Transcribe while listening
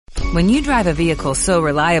When you drive a vehicle so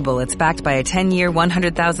reliable it's backed by a 10-year,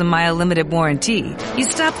 100,000-mile limited warranty, you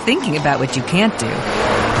stop thinking about what you can't do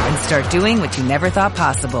and start doing what you never thought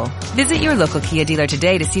possible. Visit your local Kia dealer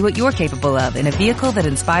today to see what you're capable of in a vehicle that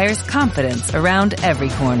inspires confidence around every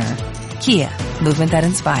corner. Kia, movement that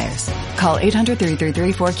inspires. Call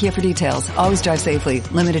 800-3334-KIA for details. Always drive safely.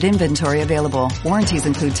 Limited inventory available. Warranties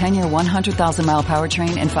include 10-year, 100,000-mile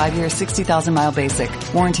powertrain and 5-year, 60,000-mile basic.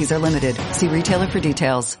 Warranties are limited. See retailer for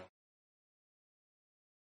details.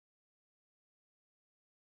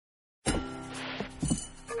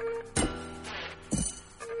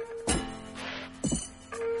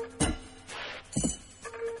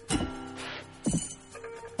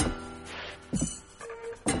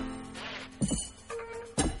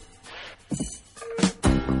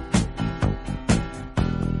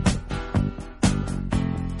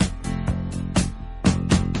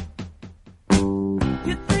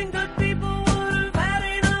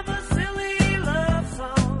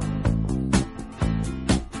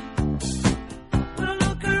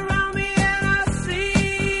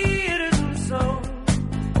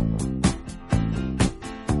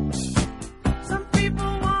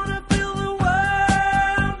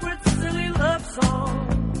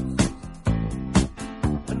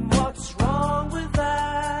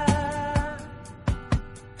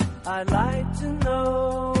 I'd like to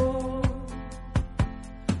know,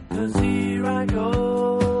 'cause here I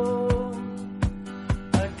go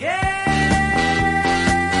again.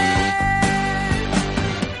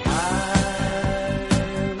 I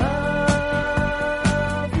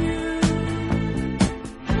love you.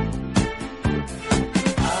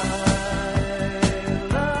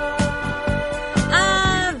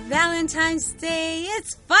 Valentine's Day,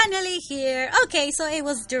 it's finally here. Okay, so it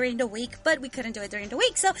was during the week, but we couldn't do it during the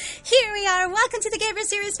week. So here we are. Welcome to the Gabriel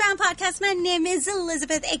Series Found Podcast. My name is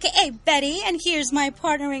Elizabeth, aka Betty, and here's my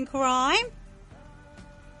partner in crime.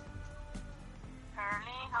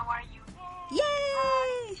 Curly, how are you?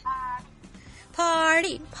 Yay!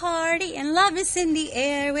 Party, and love is in the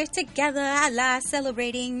air. We're together at last,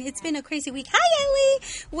 celebrating. It's been a crazy week. Hi, Ellie!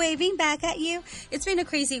 Waving back at you. It's been a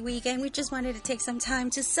crazy week, and we just wanted to take some time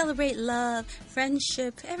to celebrate love,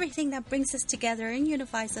 friendship, everything that brings us together and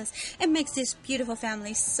unifies us and makes this beautiful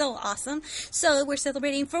family so awesome. So we're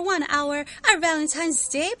celebrating for 1 hour our Valentine's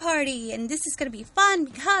Day party, and this is going to be fun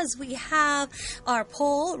because we have our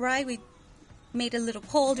poll, right? We made a little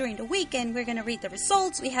poll during the week, and we're going to read the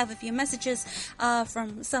results. We have a few messages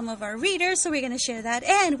from some of our readers, so we're going to share that.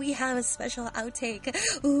 And we have a special outtake,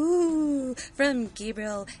 from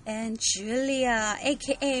Gabriel and Julia,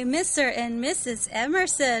 aka Mr. and Mrs.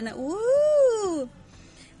 Emerson. Ooh!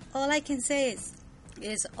 All I can say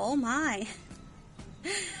is oh my.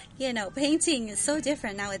 You know, painting is so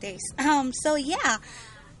different nowadays. So yeah.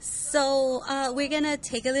 So we're going to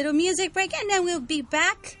take a little music break, and then we'll be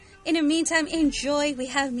back. In the meantime, enjoy. We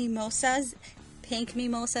have mimosas, pink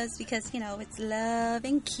mimosas, because, you know, it's love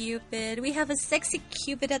and Cupid. We have a sexy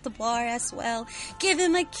Cupid at the bar as well. Give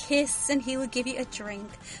him a kiss and he will give you a drink.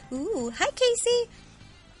 Ooh, hi, Casey.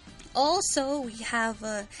 Also, we have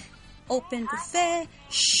a open buffet.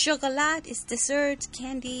 Chocolat is dessert,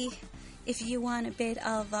 candy. If you want a bit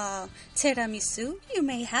of tiramisu, you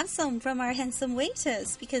may have some from our handsome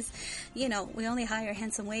waiters, because, you know, we only hire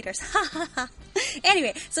handsome waiters.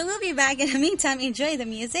 Anyway, so we'll be back. In the meantime, enjoy the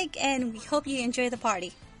music, and we hope you enjoy the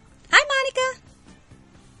party. Hi, Monica!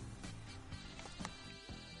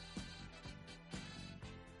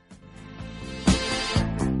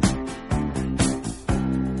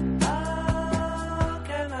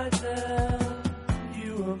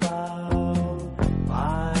 About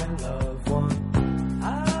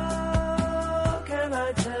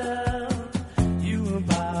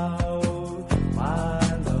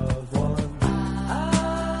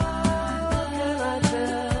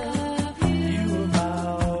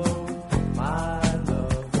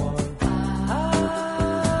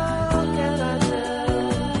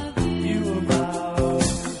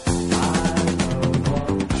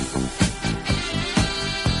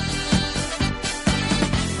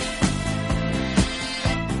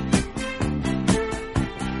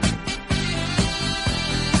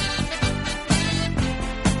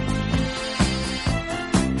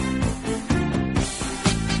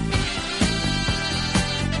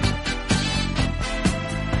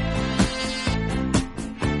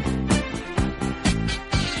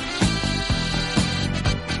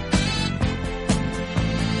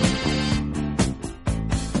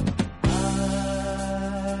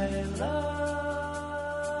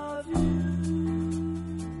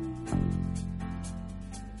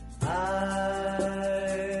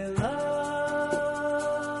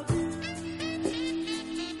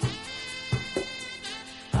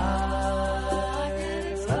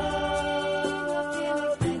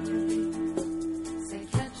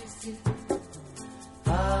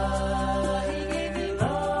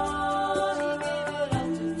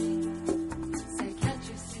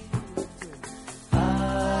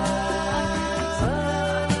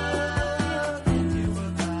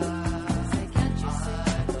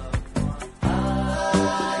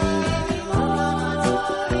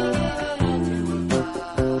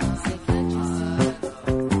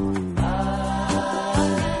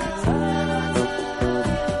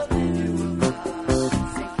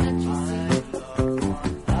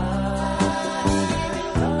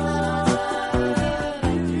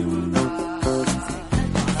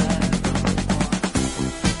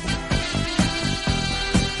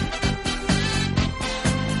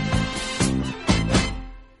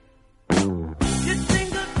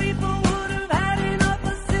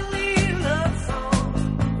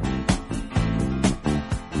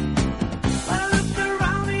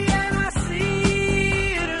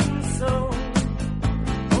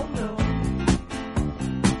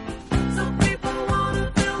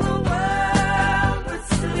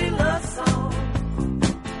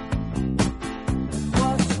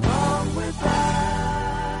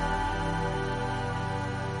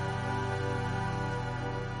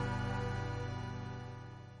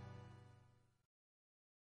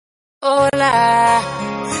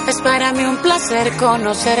Es para mí un placer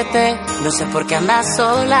conocerte. No sé por qué andas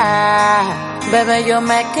sola. Bebé, yo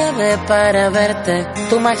me quedé para verte.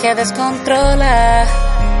 Tu magia descontrola.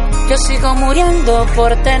 Yo sigo muriendo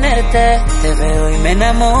por tenerte. Te veo y me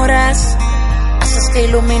enamoras. Haces que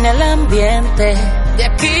ilumine el ambiente. De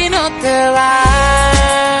aquí no te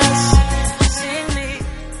vas. Sin mí.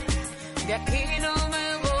 De aquí no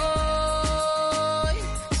me voy.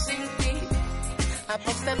 Sin ti.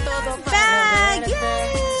 Aposté todo para Back!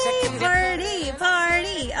 verte. Sé que Yay! un día- Party,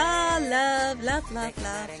 party! Oh, love, love, love,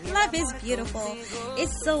 love. Love is beautiful.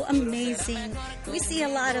 It's so amazing. We see a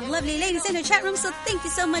lot of lovely ladies in the chat room, so thank you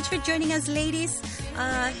so much for joining us, ladies.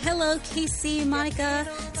 Hello, Casey, Monica,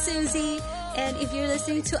 Susie. And if you're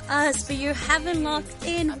listening to us but you haven't logged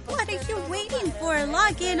in, what are you waiting for?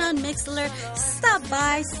 Log in on Mixlr, stop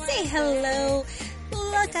by, say hello.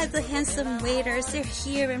 Look at the handsome waiters. They're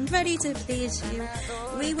here and ready to please you.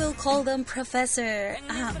 We will call them Professor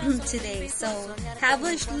today. So have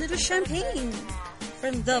a little champagne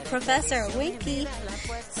from the Professor, Winky.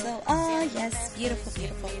 So, yes, beautiful,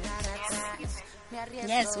 beautiful.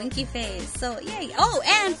 Yes, winky face. So, yay. Oh,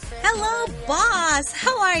 and hello, boss.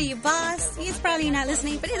 How are you, boss? He's probably not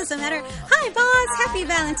listening, but it doesn't matter. Hi, boss. Happy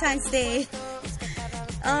Valentine's Day.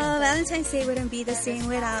 Valentine's Day wouldn't be the same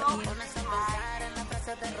without you.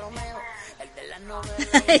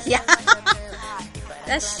 Yeah,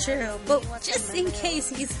 that's true. But just in case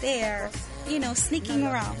he's there, you know, sneaking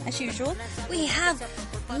around as usual, we have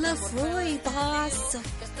Lefroy, boss. So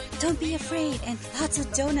don't be afraid, and lots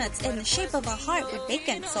of donuts in the shape of a heart with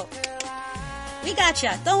bacon. So we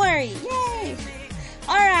gotcha. Don't worry. Yay!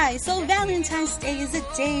 Alright, so Valentine's Day is a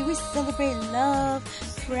day we celebrate love,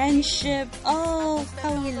 friendship. Oh,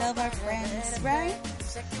 how we love our friends, right?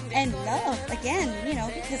 And love, again, you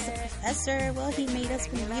know, because the Professor, well, he made us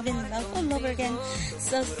believe in love all over again.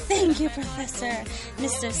 So thank you, Professor,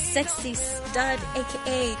 Mr. Sexy Stud,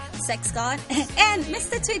 aka Sex God, and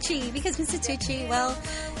Mr. Tucci, because Mr. Tucci, well,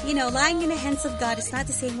 you know, lying in the hands of God is not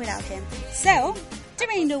the same without him. So,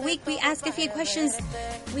 during the week, we asked a few questions.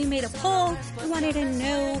 We made a poll. We wanted to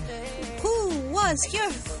know who was your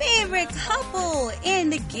favorite couple in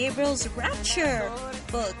the Gabriel's Rapture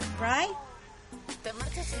book, right?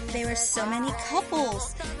 There were so many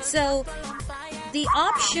couples. So, the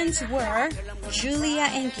options were Julia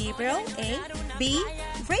and Gabriel, A. B.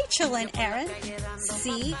 Rachel and Aaron.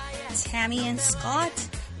 C. Tammy and Scott.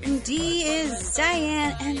 And D is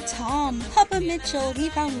Diane and Tom. Papa Mitchell, he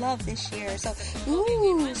found love this year. So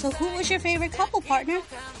who was your favorite couple, partner?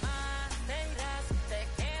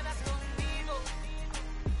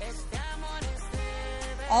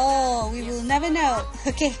 Oh, we will never know.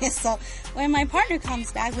 Okay, so when my partner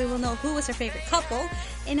comes back, we will know who was her favorite couple.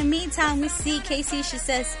 In the meantime, we see Casey. She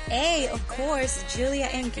says, A, of course, Julia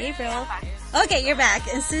and Gabriel. Okay, you're back.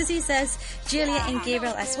 And Susie says, Julia and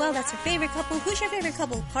Gabriel as well. That's her favorite couple. Who's your favorite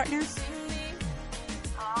couple, partner?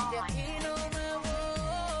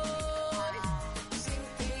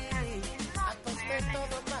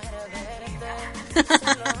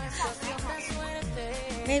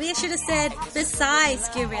 Maybe I should have said besides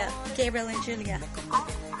Gabriel and Julia.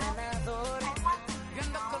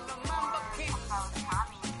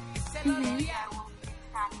 Mm-hmm.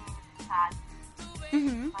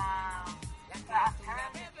 Mm-hmm.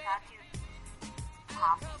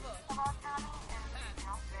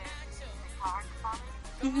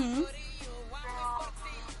 Mm-hmm.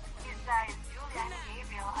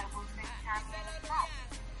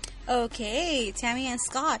 Okay, Tammy and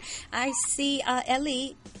Scott. I see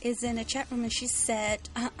Ellie is in a chat room and she said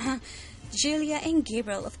Julia and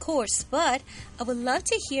Gabriel, of course, but I would love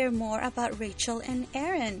to hear more about Rachel and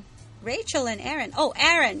Aaron. Rachel and Aaron. Oh,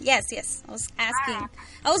 Aaron. Yes. I was asking.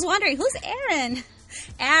 I was wondering, who's Aaron?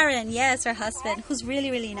 Aaron, yes, her husband, who's really,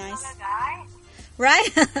 really nice. Right?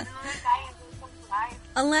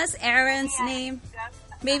 Unless Aaron's name,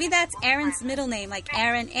 maybe that's Aaron's middle name, like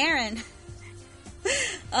Aaron.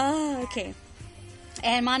 Oh, okay.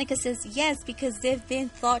 And Monica says, yes, because they've been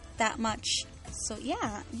thought that much. So,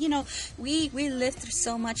 yeah, you know, we lived through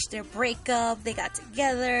so much. Their breakup, they got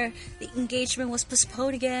together, the engagement was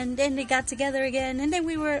postponed again, then they got together again, and then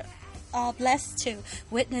we were blessed to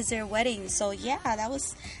witness their wedding. So, yeah,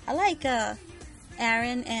 I like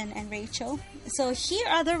Aaron and Rachel. So, here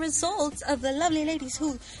are the results of the lovely ladies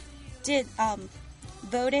who did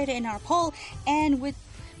voted in our poll, and we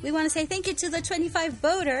want to say thank you to the 25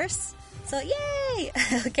 voters. So, yay!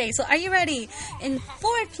 Okay, so are you ready? In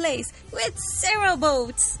fourth place, with 0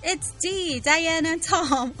 votes, it's D, Diane and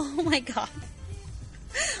Tom. Oh my god.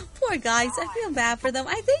 Poor guys, I feel bad for them.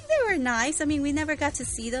 I think they were nice. I mean, we never got to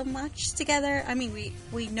see them much together. I mean,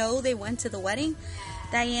 we know they went to the wedding,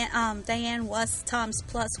 Diane was Tom's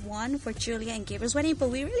 +1 for Julia and Gabriel's wedding, but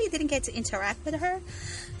we really didn't get to interact with her.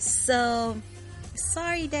 So,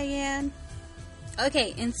 sorry, Diane.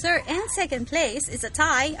 Okay, in third and second place is a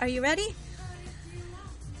tie. Are you ready?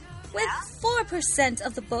 With 4%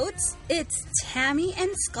 of the votes, it's Tammy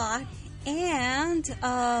and Scott and,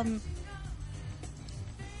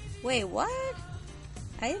 wait, what?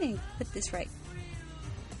 I didn't put this right.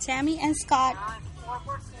 Tammy and Scott.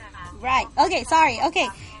 Right. Okay, sorry. Okay.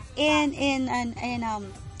 In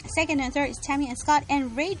second and third is Tammy and Scott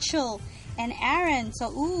and Rachel and Aaron. So,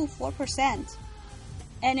 4%.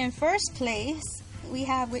 And in first place, we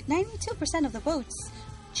have with 92% of the votes,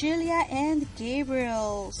 Julia and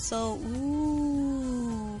Gabriel. So,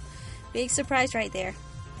 big surprise right there.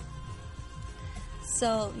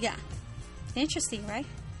 So, yeah. Interesting, right?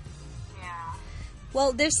 Yeah.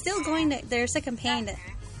 Well, they're still going to, there's a campaign that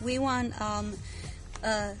we want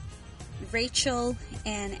Rachel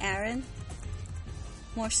and Aaron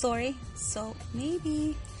more story. So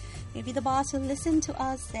maybe the boss will listen to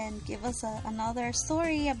us and give us another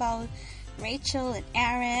story about Rachel and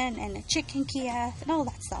Aaron and the chicken Kiev and all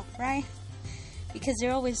that stuff, right? Because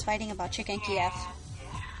they're always fighting about chicken Kiev.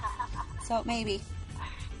 So maybe.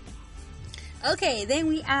 Okay, then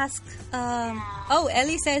we ask,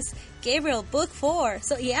 Ellie says, Gabriel, book 4.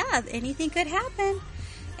 So yeah, anything could happen.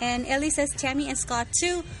 And Ellie says, Tammy and Scott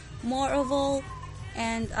too, Moreover,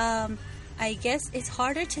 and I guess it's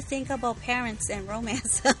harder to think about parents and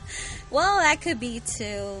romance. Well, that could be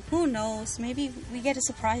too. Who knows? Maybe we get a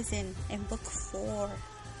surprise in book 4.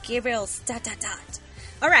 Gabriel's ...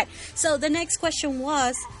 Alright, so the next question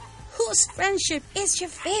was, whose friendship is your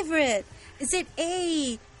favorite? Is it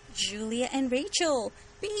A, Julia and Rachel,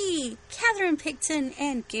 B, Catherine Picton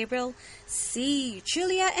and Gabriel, C,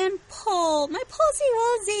 Julia and Paul, my Paulsy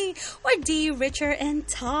Rosie, or D, Richard and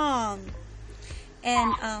Tom?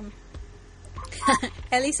 And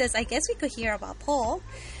Ellie says, I guess we could hear about Paul.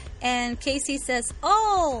 And Casey says,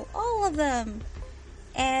 all of them.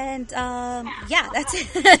 And yeah, that's it.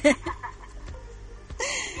 Yeah,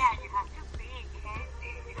 you have to pick,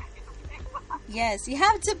 Casey. You have to pick one. Yes, you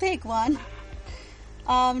have to pick one.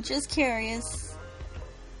 Just curious.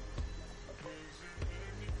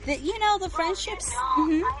 The friendships. I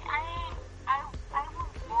will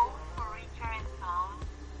vote for Richard and Tom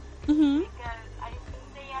because I think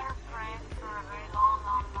they are friends for a very long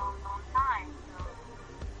time. So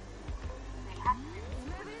they have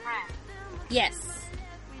to be friends.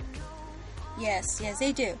 Yes,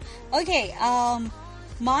 they do. Okay,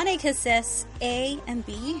 Monica says A and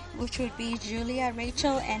B, which would be Julia,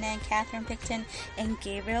 Rachel, and then Catherine Picton and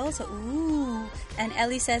Gabriel. So, and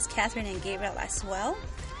Ellie says Catherine and Gabriel as well.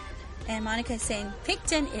 And Monica is saying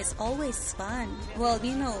Picton is always fun. Well,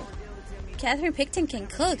 Catherine Picton can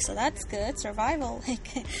cook, so that's good. Survival.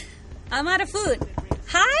 I'm out of food.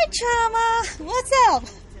 Hi, Chama. What's up?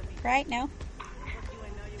 Right now?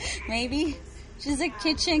 Maybe. She's a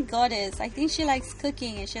kitchen goddess. I think she likes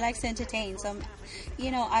cooking and she likes to entertain. So,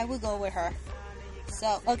 I will go with her.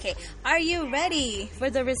 So, okay. Are you ready for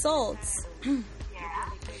the results?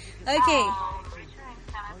 Okay.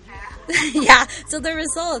 Yeah, so the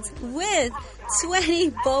results with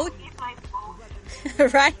 20 votes,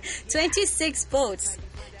 right? 26 votes.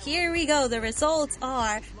 Here we go. The results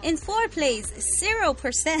are, in 4th place,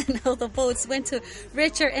 0% of the votes went to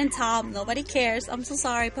Richard and Tom. Nobody cares. I'm so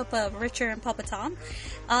sorry, Papa Richard and Papa Tom.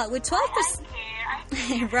 With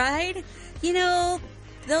 12%, right?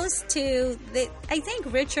 Those two, I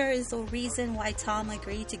think Richard is the reason why Tom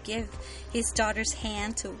agreed to give his daughter's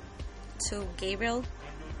hand to Gabriel.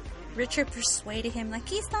 Richard persuaded him, like,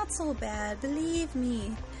 he's not so bad, believe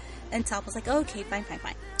me. And Tom was like, okay, fine.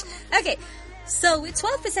 Okay, so with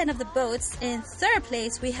 12% of the votes, in 3rd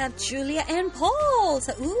place, we have Julia and Paul.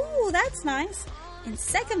 So, that's nice. In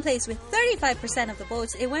 2nd place, with 35% of the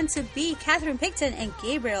votes, it went to B, Catherine Picton and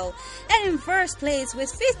Gabriel. And in 1st place, with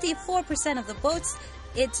 54% of the votes,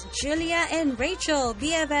 it's Julia and Rachel,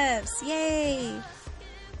 BFFs. Yay!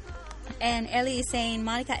 And Ellie is saying,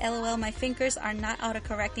 Monica, LOL, my fingers are not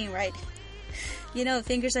autocorrecting right.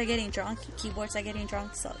 Fingers are getting drunk, keyboards are getting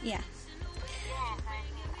drunk, so yeah. Yes,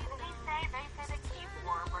 they say the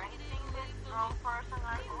keyboard, but I think this wrong person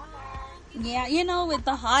are older. Yeah, with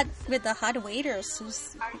the hot waiters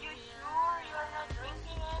who's... Are you sure you're not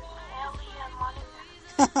drinking any, Ellie and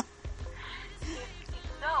Monica? If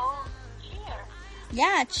so, cheers.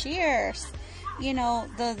 Yeah, cheers.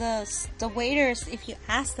 The waiters, if you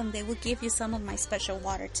ask them, they will give you some of my special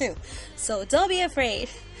water too. So don't be afraid.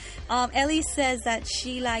 Ellie says that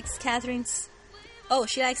she likes Catherine's...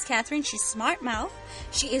 she likes Catherine. She's smart mouth.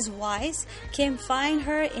 She is wise. Can find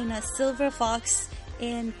her in a silver fox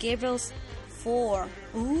and Gabriel's 4.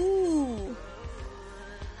 Ooh.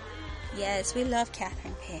 Yes, we love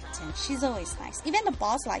Catherine Picton. She's always nice. Even the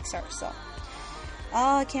boss likes her, so.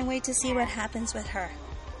 Oh, I can't wait to see what happens with her.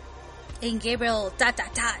 And Gabriel, ...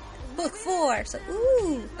 Book 4. So,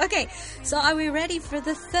 ooh. Okay, so are we ready for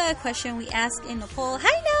the third question we asked in the poll? Hi,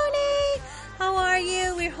 Noni! How are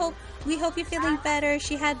you? We hope you're feeling better.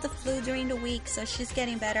 She had the flu during the week, so she's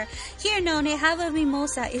getting better. Here, Noni, have a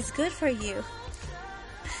mimosa. It's good for you.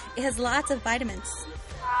 It has lots of vitamins.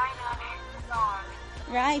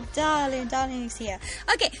 Right, darling. Darling is here.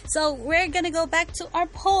 Okay, so we're gonna go back to our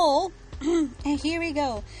poll. And here we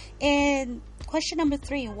go. And question number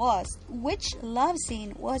 3 was, which love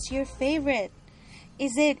scene was your favorite?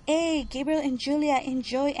 Is it A, Gabriel and Julia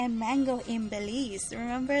enjoy a mango in Belize?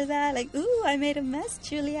 Remember that? Like, ooh, I made a mess,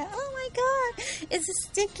 Julia. Oh my god, it's a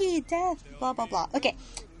sticky death. Blah, blah, blah. Okay.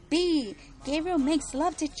 B, Gabriel makes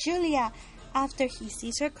love to Julia after he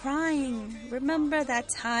sees her crying. Remember that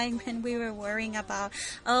time when we were worrying about,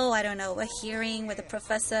 I don't know, a hearing with the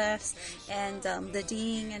professors and the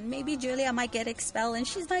dean, and maybe Julia might get expelled and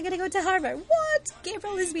she's not going to go to Harvard. What?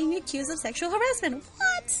 Gabriel is being accused of sexual harassment.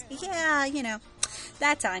 What? Yeah,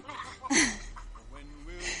 that time.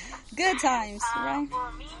 Good times, right?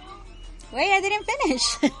 Wait, I didn't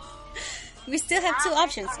finish. We still have 2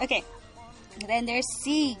 options. Okay. Then there's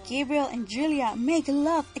C. Gabriel and Julia make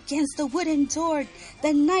love against the wooden door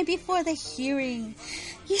the night before the hearing.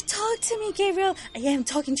 You talk to me, Gabriel. I am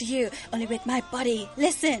talking to you, only with my body.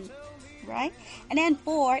 Listen. Right? And then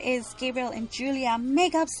 4 is Gabriel and Julia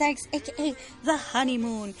make up sex, aka the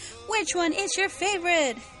honeymoon. Which one is your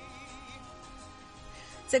favorite?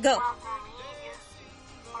 So go. For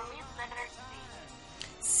me, it's letter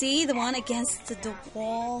C, the one against the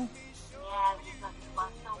wall. Yeah, because it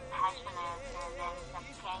was so passionate, and then the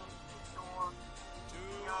came door,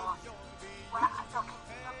 when I'm talking to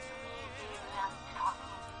me, I'm talking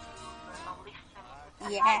to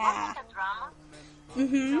listening. Yeah. I watched the drama,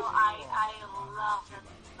 Mm-hmm. so I love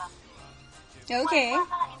that. Okay. It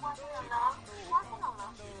wasn't a love. It wasn't a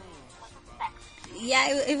love. It was a sex. Yeah,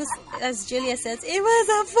 it was, as Julia says, it was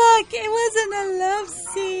a fuck. It wasn't a love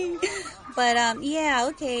scene. But, yeah,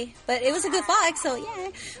 okay. But it was a good fuck, so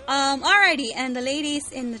yeah. Alrighty. And the ladies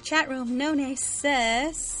in the chat room, None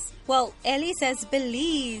says, well, Ellie says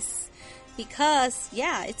Belize. Because,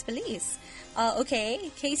 yeah, it's Belize.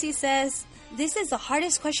 Okay. Casey says, this is the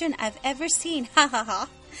hardest question I've ever seen. Ha ha ha.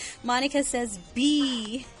 Monica says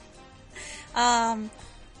B.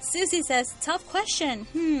 Susie says, tough question.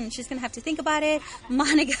 She's gonna have to think about it.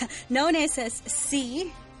 Monica, None says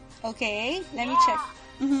C. Okay, let me check.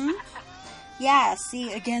 Yeah,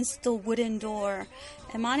 C, against the wooden door.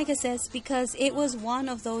 And Monica says, because it was one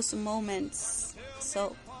of those moments.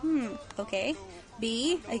 So, okay.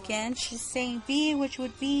 B, again, she's saying B, which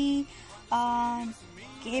would be,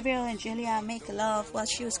 Gabriel and Julia make love while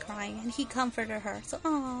she was crying, and he comforted her. So,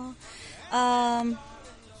 aww.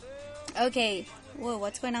 Okay. Whoa,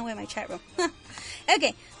 what's going on with my chat room?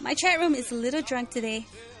 Okay, my chat room is a little drunk today.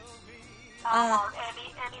 Eddie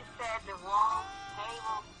said the wall,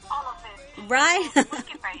 table, all of it. Right?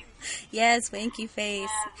 Winky face. Yes, winky face.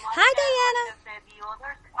 Yes, Hi, Diana. Said the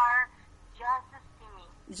others are just as steamy.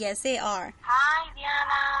 Yes, they are. Hi,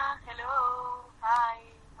 Diana. Hello. Hi.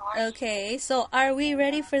 How are you? Okay, so are we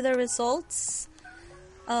ready for the results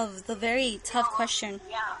of the very tough question?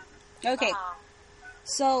 Yeah. Okay,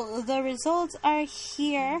 so the results are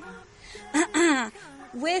here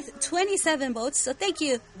with 27 votes. So thank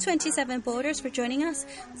you, 27 voters, for joining us.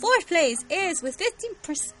 Fourth place is with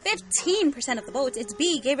 15% of the votes. It's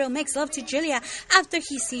B. Gabriel makes love to Julia after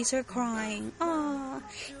he sees her crying. Aww.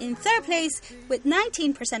 In third place, with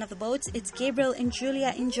 19% of the votes, it's Gabriel and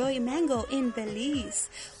Julia enjoy mango in Belize.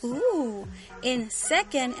 Ooh. In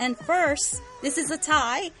second and first, this is a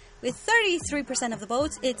tie. With 33% of the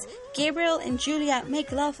votes, it's Gabriel and Julia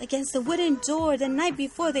make love against the wooden door the night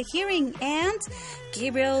before the hearing, and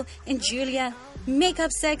Gabriel and Julia make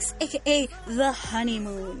up sex, aka the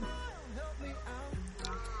honeymoon.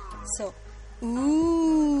 So,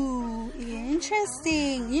 ooh,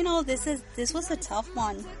 interesting. You know, this was a tough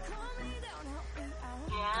one.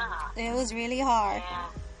 Yeah. It was really hard. Yeah.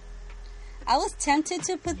 I was tempted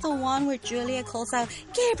to put the one where Julia calls out,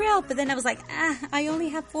 Gabriel, but then I was like, I only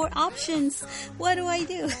have 4 options. What do I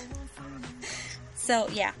do? So,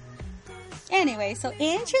 yeah. Anyway, so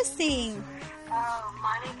interesting.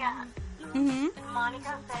 Monica. Mm-hmm.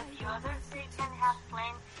 Monica said the others they can have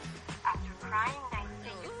plans after crying. I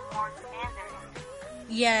think it's more standard.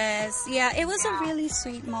 Yes, yeah, it was a really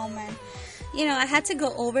sweet moment. You know, I had to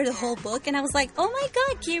go over the whole book, and I was like, oh my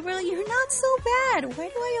god, Gabriel, you're not so bad. Why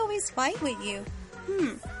do I always fight with you?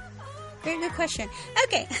 Very good question.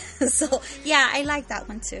 Okay, so yeah, I like that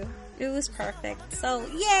one too. It was perfect. So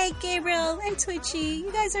yay, Gabriel and Twitchy,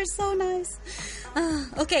 you guys are so nice.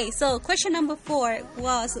 Okay, so question number 4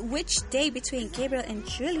 was, which day between Gabriel and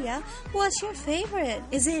Julia was your favorite?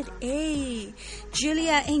 Is it A,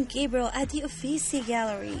 Julia and Gabriel at the Uffizi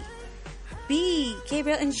Gallery? B,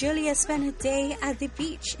 Gabriel and Julia spent a day at the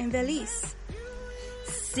beach in Belize?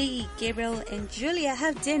 C, Gabriel and Julia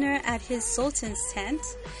have dinner at his sultan's tent?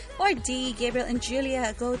 Or D, Gabriel and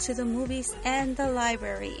Julia go to the movies and the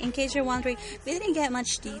library? In case you're wondering, we didn't get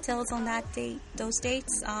much details on that date, those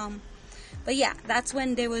dates. But yeah, that's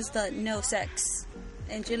when there was the no sex.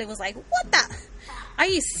 And Julia was like, what the? Are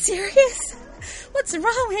you serious? What's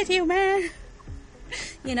wrong with you, man?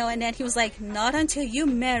 You know, and then he was like, not until you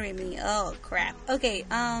marry me. Oh, crap. Okay,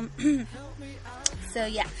 so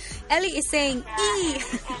yeah. Ellie is saying E.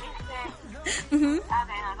 Mm-hmm.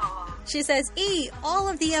 She says E, all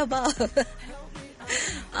of the above.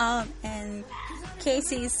 And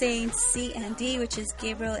Casey is saying C and D, which is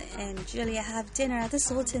Gabriel and Julia have dinner at the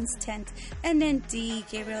Sultan's tent. And then D,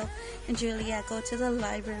 Gabriel and Julia go to the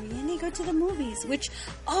library and they go to the movies. Which,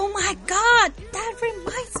 oh my god, that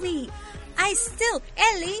reminds me.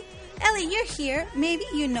 Ellie, you're here. Maybe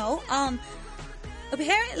you know.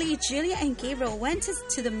 Apparently Julia and Gabriel went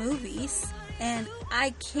to the movies, and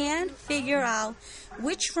I can't figure out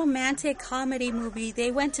which romantic comedy movie they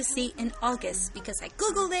went to see in August, because I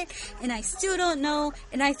googled it and I still don't know,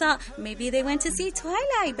 and I thought maybe they went to see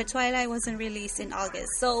Twilight, but Twilight wasn't released in August.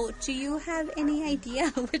 So do you have any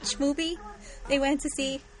idea which movie they went to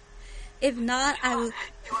see? If not, I will... You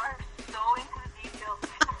are so into the details.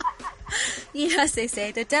 Yes, they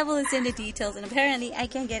say the devil is in the details, and apparently I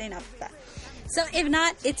can't get enough of that. So if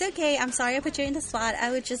not, it's okay. I'm sorry I put you in the spot. I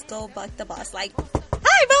would just go bug the boss like,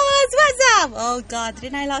 hi boss, what's up? Oh god,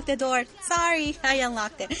 didn't I lock the door? Sorry, I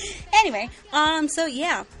unlocked it. Anyway, so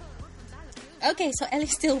yeah. Okay, so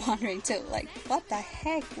Ellie's still wondering too. Like, what the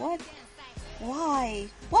heck? What? Why?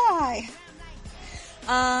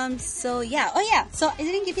 So yeah. Oh yeah, so I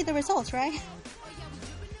didn't give you the results, right?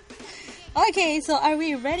 Okay, so are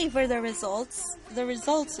we ready for the results? The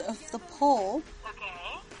results of the poll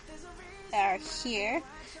are here.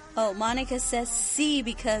 Oh, Monica says C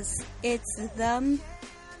because it's them.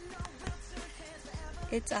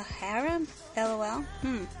 It's a harem? LOL.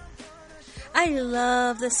 I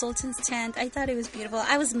love the Sultan's tent. I thought it was beautiful.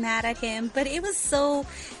 I was mad at him, but it was so,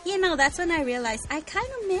 that's when I realized I kind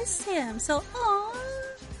of missed him. So, aww.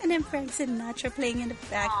 And then Frank Sinatra playing in the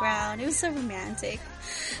background. It was so romantic.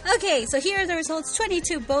 Okay, so here are the results.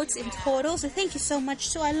 22 votes in total. So thank you so much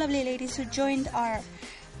to our lovely ladies who joined our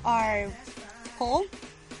poll.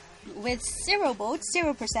 With 0 votes,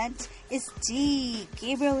 0%, is D.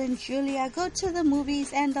 Gabriel and Julia go to the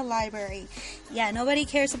movies and the library. Yeah, nobody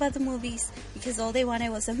cares about the movies because all they wanted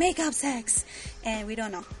was a makeup sex. And we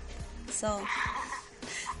don't know. So,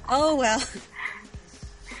 oh well.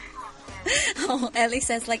 Oh, Ellie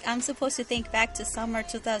says, like, I'm supposed to think back to summer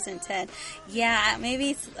 2010. Yeah,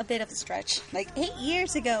 maybe it's a bit of a stretch. Like, 8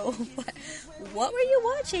 years ago. What were you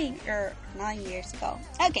watching? 9 years ago.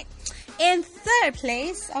 Okay. In third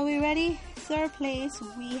place, are we ready? Third place,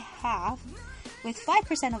 we have, with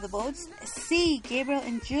 5% of the votes, C. Gabriel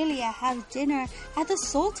and Julia have dinner at the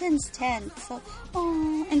Sultan's tent. So,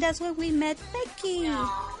 oh, and that's where we met Becky.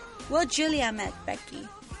 Well, Julia met Becky.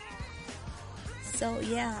 So,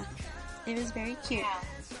 yeah. It was very cute.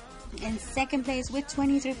 In second place, with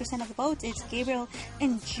 23% of the votes, it's Gabriel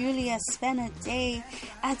and Julia spent a day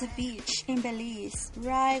at the beach in Belize,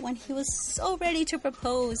 right when he was so ready to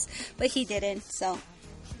propose, but he didn't, so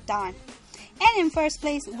darn. And in first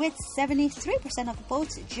place, with 73% of the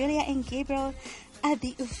votes, Julia and Gabriel at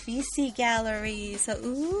the Uffizi Gallery. So,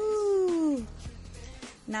 ooh,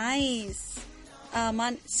 nice.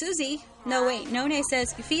 Susie, None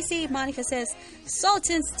says Uffizi, Monica says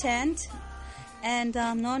Sultan's tent, and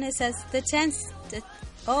None says the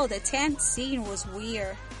tent scene was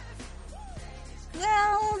weird.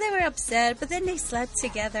 Well, they were upset, but then they slept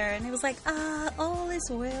together, and it was like, all is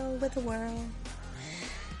well with the world.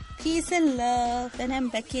 Peace and love, and then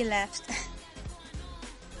Becky left.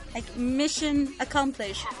 Like, mission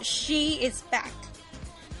accomplished. She is back.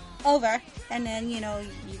 Over, and then, you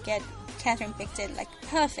get Catherine picked it, like,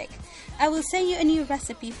 perfect. I will send you a new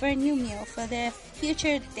recipe for a new meal for their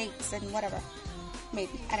future dates and whatever.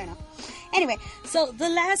 Maybe. I don't know. Anyway, so the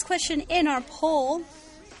last question in our poll.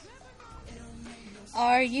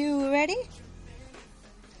 Are you ready? It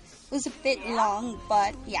was a bit long,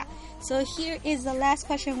 but yeah. So here is the last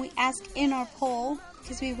question we asked in our poll,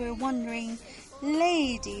 because we were wondering,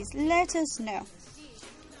 ladies, let us know.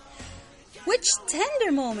 Which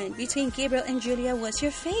tender moment between Gabriel and Julia was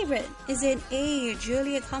your favorite? Is it A,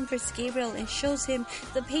 Julia comforts Gabriel and shows him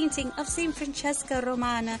the painting of Saint Francesca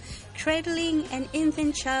Romana cradling an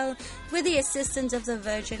infant child with the assistance of the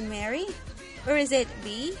Virgin Mary? Or is it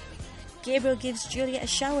B, Gabriel gives Julia a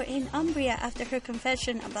shower in Umbria after her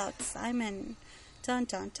confession about Simon? Dun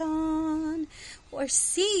dun dun. Or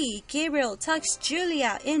C, Gabriel tucks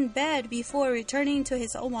Julia in bed before returning to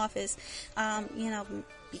his home office.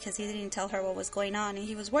 Because he didn't tell her what was going on and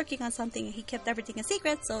he was working on something and he kept everything a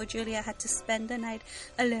secret, so Julia had to spend the night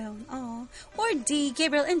alone. Aww. Or D,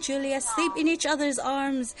 Gabriel and Julia sleep in each other's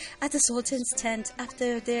arms at the Sultan's tent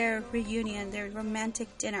after their reunion, their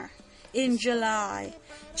romantic dinner in July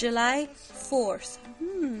 4th.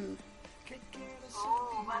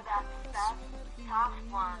 Oh, but that's a tough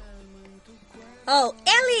one. Oh,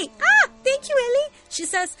 Ellie! Thank you, Ellie! She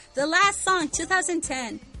says, the last song,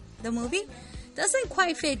 2010. The movie doesn't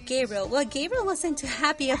quite fit Gabriel. Well, Gabriel wasn't too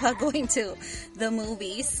happy about going to the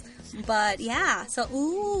movies. But yeah, so,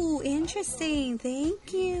 ooh, interesting.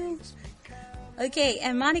 Thank you. Okay,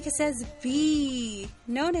 and Monica says B.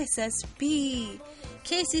 Nona says B.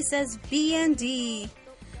 Casey says B and D.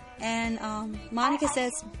 And Monica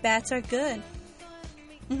says bats are good.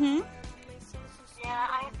 Yeah,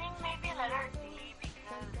 I think maybe letter D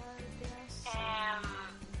because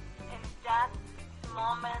in that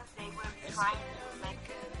moment they were trying to make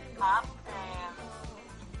up and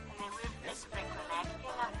they were just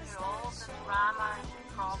reconnecting after all the drama and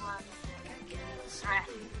problems and stress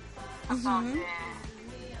about the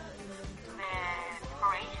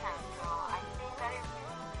separation. So I think that is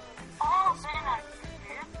all very nice to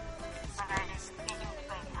but I think if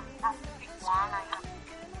I have to pick one, I have to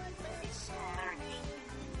pick letter D.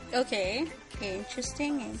 Okay,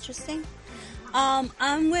 interesting.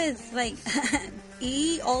 I'm with like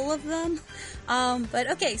E, all of them.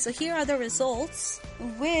 But okay, so here are the results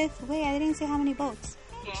wait, I didn't say how many votes.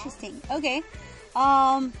 Interesting. Okay.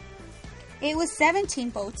 It was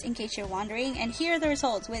 17 votes in case you're wondering, and here are the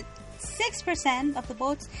results. With 6% of the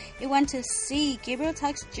votes, it went to C, Gabriel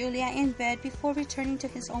tucks Julia in bed before returning to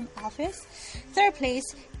his own office. Third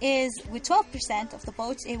place is with 12% of the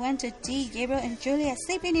votes, it went to D, Gabriel and Julia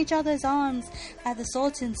sleep in each other's arms at the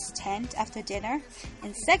Sultan's tent after dinner.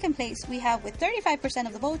 In second place, we have with 35%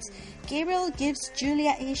 of the votes, Gabriel gives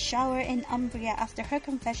Julia a shower in Umbria after her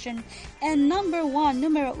confession. And numero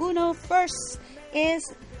uno, first is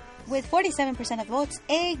with 47% of votes,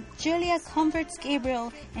 A, Julia comforts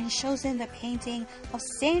Gabriel and shows him the painting of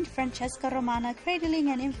Saint Francesca Romana cradling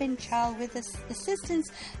an infant child with the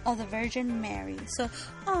assistance of the Virgin Mary. So,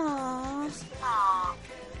 aww. Oh,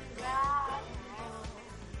 yeah.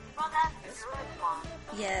 Well, that's a good one.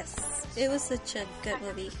 Yes, it was such a good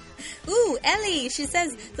movie. Ooh, Ellie, she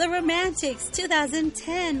says, The Romantics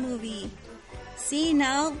 2010 movie. See,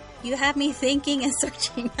 now you have me thinking and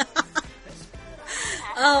searching.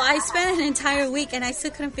 Oh, I spent an entire week and I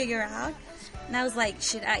still couldn't figure out. And I was like,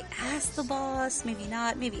 should I ask the boss? Maybe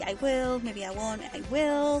not. Maybe I will. Maybe I won't. I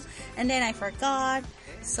will. And then I forgot.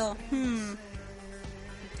 So,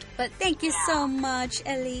 But thank you so much,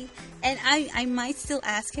 Ellie. And I might still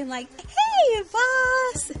ask him like, hey,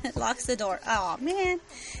 boss. Locks the door. Oh, man.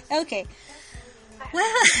 Okay.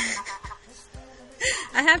 Well,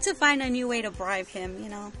 I have to find a new way to bribe him,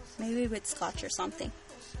 Maybe with scotch or something.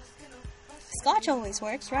 Scotch always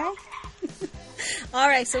works, right?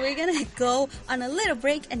 Alright, so we're gonna go on a little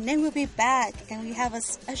break and then we'll be back. And we have a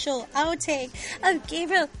special outtake of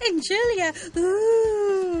Gabriel and Julia.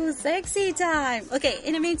 Ooh, sexy time. Okay,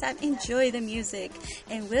 in the meantime, enjoy the music.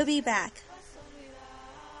 And we'll be back.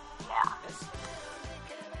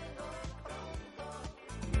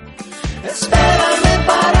 Espérame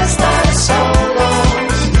para estar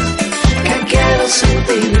solos, que quiero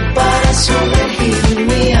sentir para sumergir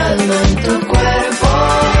mi alma en tu cuerpo.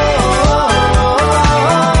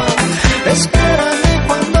 Espérame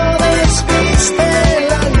cuando despiste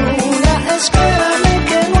la luna, espérame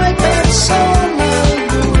que no hay persona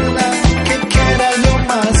alguna que quiera yo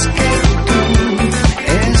más que tú.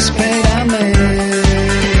 Espérame.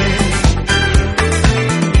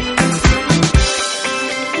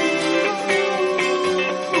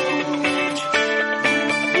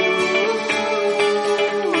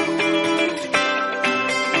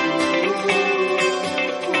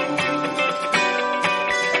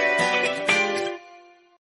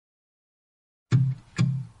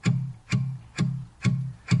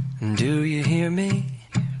 Do you hear me?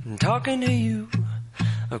 I'm talking to you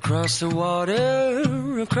across the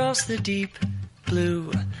water, across the deep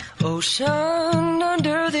blue ocean,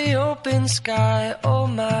 under the open sky. Oh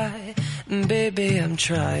my, baby, I'm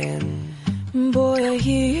trying. Boy, I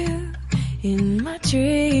hear you In my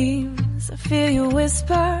dreams, I feel you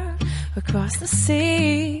whisper across the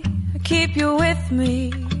sea. I keep you with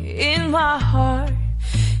me in my heart.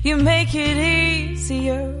 You make it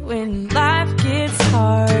easier when life gets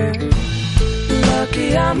hard.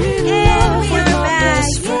 Lucky I'm in love with my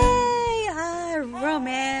best friend. Yay!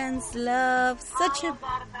 Romance, love, such a...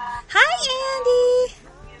 Hi, Andy!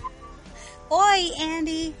 Oi,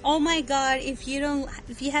 Andy! Oh my God! If you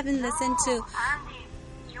haven't listened to... Andy,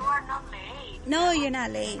 you are not late. No, you're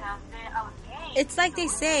not late. It's like they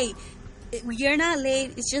say, you're not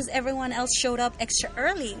late. It's just everyone else showed up extra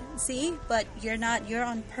early. See, but you're not. You're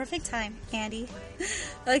on perfect time, Andy.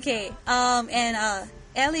 Okay. And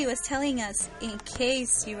Ellie was telling us, in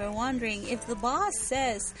case you were wondering, if the boss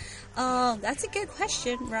says, that's a good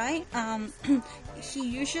question, right? He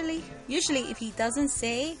usually if he doesn't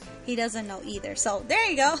say, he doesn't know either. So there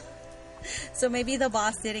you go. So maybe the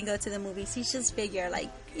boss didn't go to the movies. He just figured,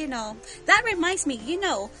 like, that reminds me,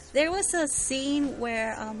 there was a scene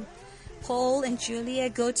where Paul and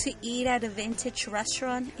Julia go to eat at a vintage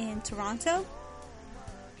restaurant in Toronto.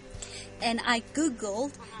 And I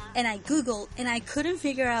Googled, and I couldn't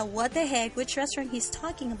figure out which restaurant he's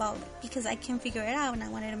talking about, because I can't figure it out, and I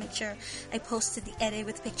wanted to make sure I posted the edit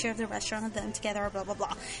with a picture of the restaurant of them together, blah, blah,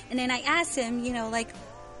 blah. And then I asked him,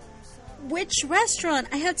 which restaurant?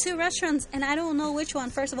 I have 2 restaurants, and I don't know which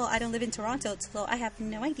one. First of all, I don't live in Toronto, so I have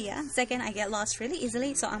no idea. Second, I get lost really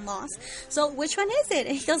easily, so I'm lost. So which one is it?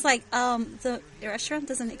 And he goes like, the restaurant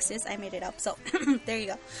doesn't exist. I made it up. So there you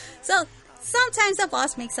go. So sometimes the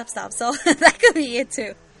boss makes up stuff, so that could be it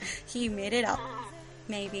too. He made it up.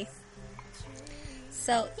 Maybe.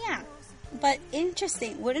 So yeah. But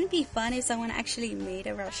interesting. Wouldn't it be fun if someone actually made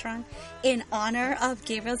a restaurant in honor of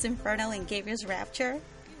Gabriel's Inferno and Gabriel's Rapture?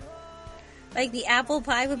 Like the apple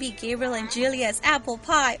pie would be Gabriel and Julia's apple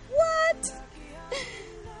pie. What?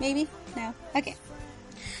 Maybe? No? Okay.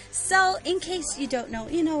 So, in case you don't know,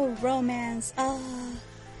 romance.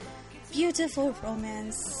 Beautiful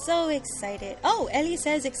romance. So excited. Oh, Ellie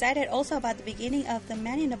says excited also about the beginning of the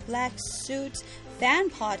Man in a Black Suit fan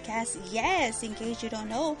podcast. Yes, in case you don't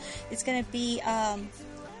know, it's going to be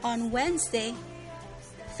on Wednesday,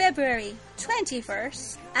 February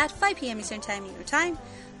 21st at 5 p.m. Eastern Time, your time.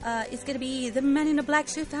 It's going to be the Man in a Black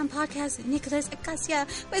Suit fan podcast, Nicholas Acacia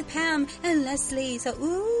with Pam and Leslie. So,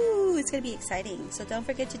 it's going to be exciting. So don't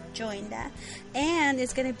forget to join that. And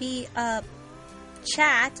it's going to be a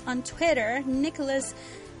chat on Twitter. Nicholas,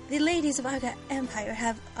 the ladies of Aga Empire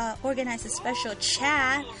have organized a special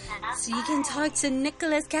chat. So you can talk to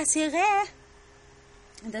Nicholas Cassirer,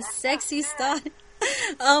 the sexy star.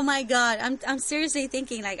 Oh my God. I'm seriously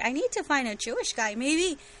thinking, like, I need to find a Jewish guy.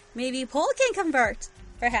 Maybe Paul can convert.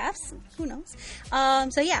 Perhaps. Who knows?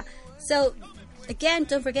 So yeah. So again,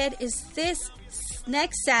 don't forget, is this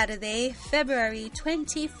next Saturday, February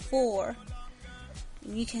 24.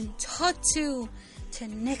 You can talk to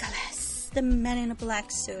Nicholas, the Man in a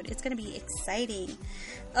Black Suit. It's gonna be exciting.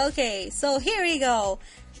 Okay, so here we go.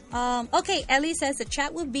 Okay, Ellie says the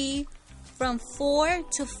chat will be from 4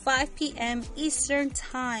 to 5 p.m. Eastern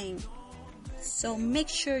Time. So make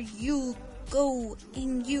sure you go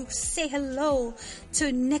and you say hello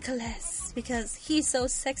to Nicholas, because he's so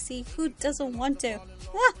sexy. Who doesn't want to?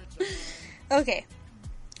 Okay,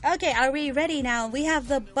 are we ready now? We have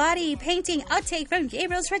the body painting outtake from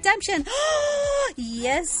Gabriel's Redemption.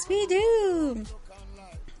 Yes, we do.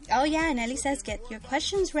 Oh yeah, and Ellie says get your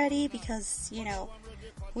questions ready, because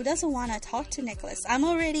who doesn't want to talk to Nicholas? I'm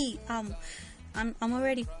already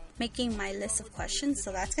making my list of questions,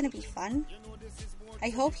 so that's gonna be fun. I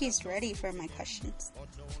hope he's ready for my questions.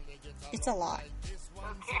 It's a lot.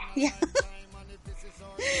 Yeah.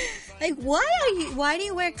 Like, why do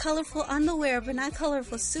you wear colorful underwear but not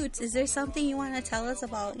colorful suits? Is there something you want to tell us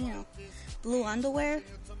about, blue underwear?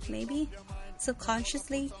 Maybe?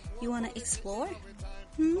 Subconsciously, you want to explore?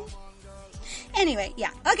 Anyway, yeah.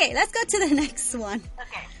 Okay, let's go to the next one.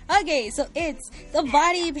 Okay, so it's the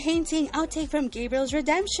body painting outtake from Gabriel's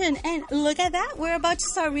Redemption. And look at that. We're about to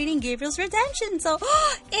start reading Gabriel's Redemption. So,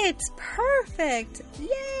 it's perfect.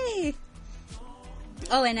 Yay.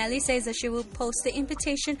 Oh, and Ellie says that she will post the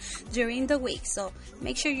invitation during the week. So,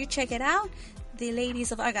 make sure you check it out. The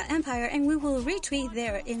ladies of Arga Empire. And we will retweet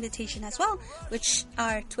their invitation as well, which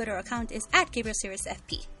our Twitter account is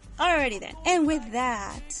 @GabrielSiriusFP. Alrighty then. And with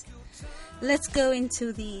that, let's go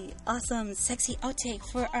into the awesome, sexy outtake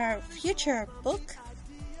for our future book.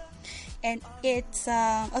 And it's,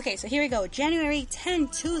 okay, so here we go. January 10,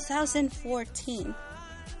 2014.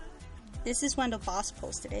 This is when the boss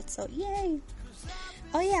posted it, so yay.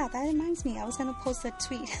 Oh yeah, that reminds me. I was going to post a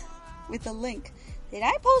tweet with the link. Did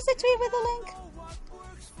I post a tweet with the link?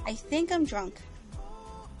 I think I'm drunk.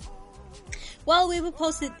 Well, we will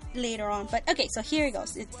post it later on. But okay, so here it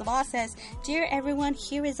goes. The boss says, "Dear everyone,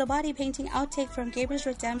 here is a body painting outtake from Gabriel's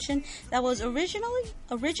Redemption that was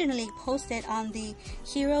originally posted on the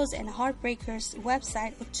Heroes and Heartbreakers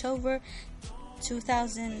website October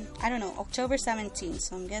 17.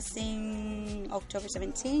 So I'm guessing October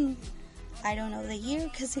 17. I don't know the year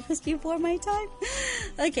because it was before my time.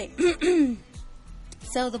 Okay.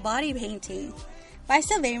 So the body painting by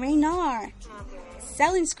Sylvain Reynard.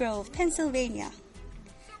 Selinsgrove, Pennsylvania.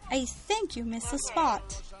 I think you missed a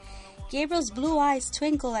spot. Gabriel's blue eyes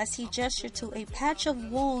twinkle as he gestured to a patch of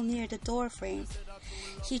wall near the doorframe.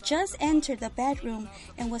 He just entered the bedroom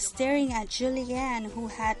and was staring at Julianne, who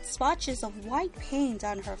had splotches of white paint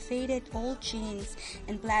on her faded old jeans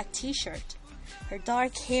and black t-shirt. Her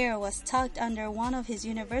dark hair was tucked under one of his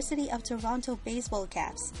University of Toronto baseball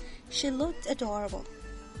caps. She looked adorable.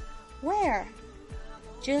 Where?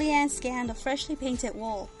 Julianne scanned the freshly painted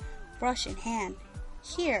wall, brush in hand.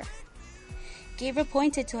 Here. Gabriel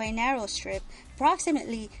pointed to a narrow strip,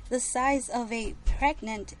 approximately the size of a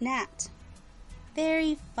pregnant gnat.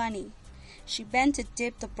 Very funny. She bent to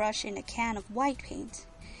dip the brush in a can of white paint.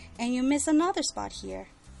 And you miss another spot here.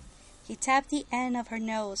 He tapped the end of her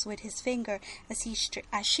nose with his finger as she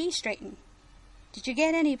straightened. Did you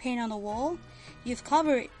get any paint on the wall? You're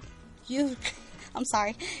covered in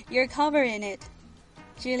it.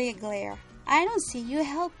 Julia glared. I don't see you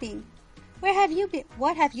helping. Where have you been?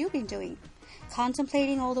 What have you been doing?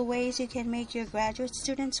 Contemplating all the ways you can make your graduate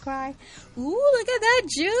students cry? Ooh, look at that,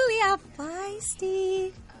 Julia,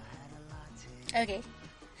 feisty. Okay,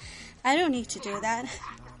 I don't need to do that.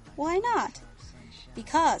 Why not?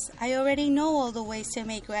 Because I already know all the ways to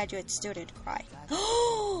make graduate students cry.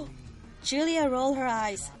 Oh! Julia rolled her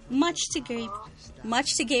eyes, much to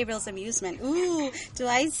Gabriel's amusement. Ooh, do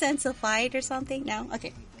I sense a fight or something? No?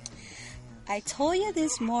 Okay. I told you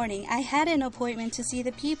this morning I had an appointment to see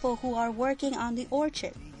the people who are working on the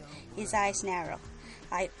orchard. His eyes narrowed.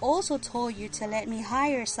 I also told you to let me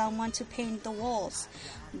hire someone to paint the walls.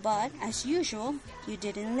 But, as usual, you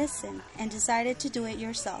didn't listen and decided to do it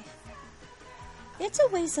yourself. It's a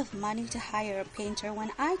waste of money to hire a painter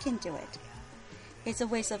when I can do it. It's a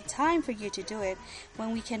waste of time for you to do it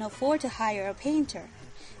when we can afford to hire a painter.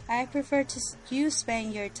 I prefer you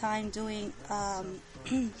spend your time doing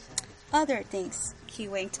other things. He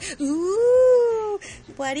winked. Ooh,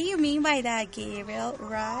 what do you mean by that, Gabriel?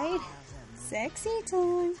 Right? Sexy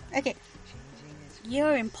time. Okay.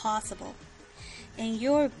 You're impossible. And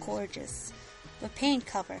you're gorgeous. The paint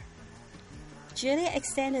cover. Julia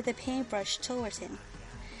extended the paintbrush towards him.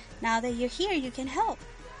 Now that you're here, you can help.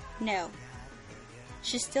 No.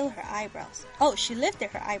 She lifted her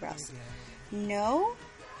eyebrows. No?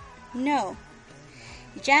 No.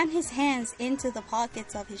 He jammed his hands into the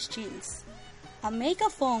pockets of his jeans. I'll make a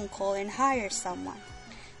phone call and hire someone.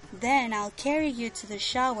 Then I'll carry you to the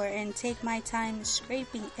shower and take my time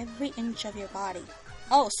scraping every inch of your body.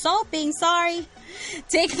 Oh, soaping, sorry.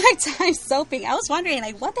 Take my time soaping. I was wondering,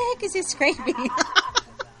 what the heck is he scraping?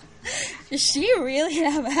 Is she really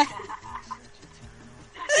that bad?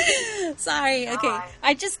 Sorry, okay.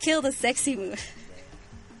 I just killed a sexy mood.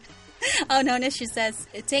 Oh, no, she says,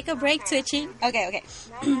 take a break, Twitchy. Okay.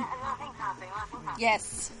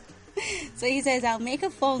 Yes. So he says, I'll make a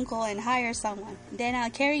phone call and hire someone. Then I'll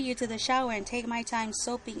carry you to the shower and take my time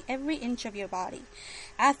soaping every inch of your body.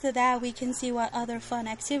 After that, we can see what other fun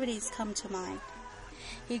activities come to mind.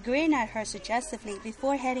 He grinned at her suggestively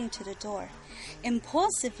before heading to the door.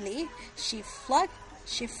 Impulsively, she flickered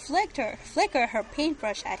her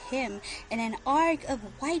paintbrush at him, and an arc of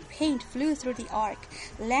white paint flew through the arc,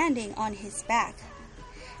 landing on his back.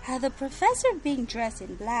 Had the professor been dressed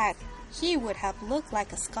in black, he would have looked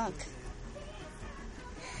like a skunk.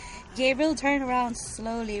 Gabriel turned around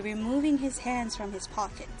slowly, removing his hands from his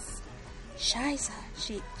pockets. Scheisse,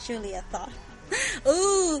 Julia thought.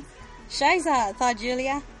 Ooh, Scheisse, thought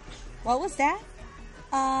Julia. What was that?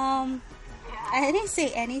 I didn't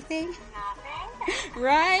say anything.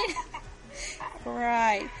 Right?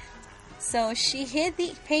 Right. So she hid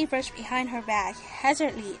the paintbrush behind her back,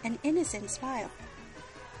 hazardly an innocent smile.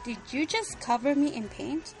 Did you just cover me in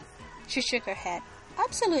paint? She shook her head.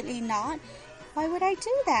 Absolutely not. Why would I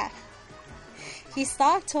do that? He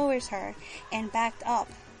stalked towards her and backed up,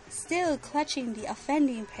 still clutching the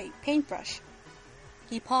offending paintbrush.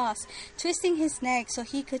 He paused, twisting his neck so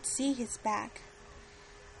he could see his back.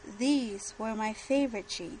 These were my favorite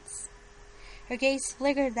jeans. Her gaze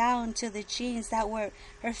flickered down to the jeans that were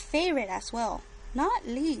her favorite as well, not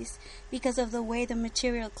least because of the way the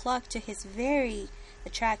material clung to his very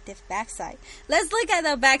attractive backside. Let's look at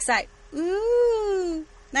the backside. Ooh,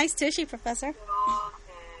 Nice tushy, Professor.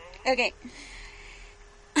 Okay.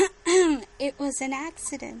 It was an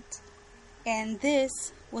accident. And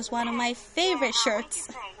this was one of my favorite shirts.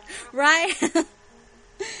 Right?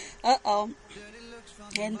 Uh-oh.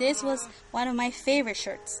 And this was one of my favorite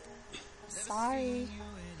shirts. Sorry.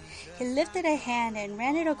 He lifted a hand and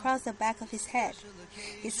ran it across the back of his head.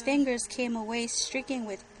 His fingers came away streaking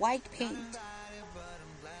with white paint.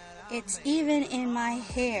 It's even in my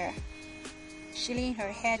hair. She leaned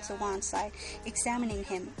her head to one side, examining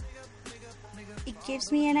him. It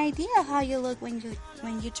gives me an idea how you look when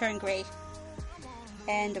you turn gray.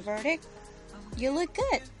 And the verdict? You look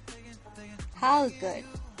good. How good?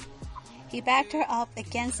 He backed her up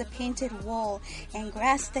against the painted wall and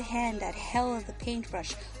grasped the hand that held the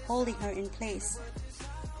paintbrush, holding her in place.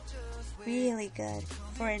 Really good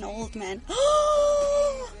for an old man.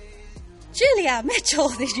 Julia Mitchell,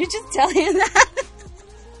 did you just tell him that?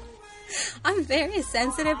 I'm very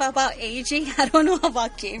sensitive about aging. I don't know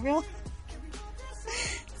about Gabriel.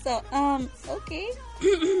 So, okay.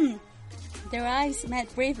 Their eyes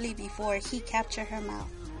met bravely before he captured her mouth.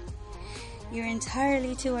 You're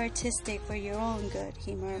entirely too artistic for your own good,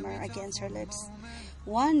 he murmured against her lips.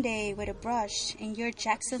 One day with a brush and you're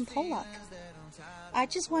Jackson Pollock. I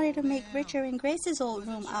just wanted to make Richard and Grace's old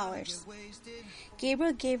room ours.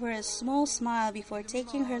 Gabriel gave her a small smile before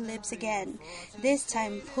taking her lips again, this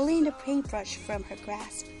time pulling the paintbrush from her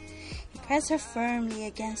grasp. He pressed her firmly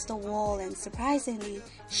against the wall and surprisingly,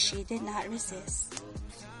 she did not resist.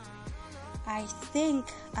 I think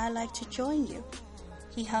I'd like to join you,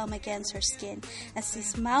 he hummed against her skin as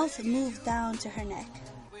his mouth moved down to her neck.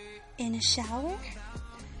 In a shower?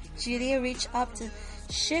 Julia reached up to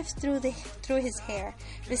shift through his hair,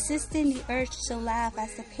 resisting the urge to laugh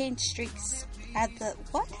as the paint streaks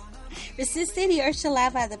Resisting the urge to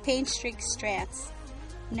laugh at the paint streaked strands.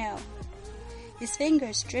 No. His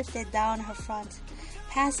fingers drifted down her front,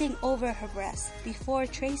 passing over her breast, before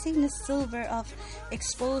tracing the silver of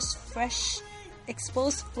exposed flesh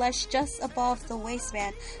just above the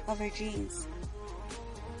waistband of her jeans.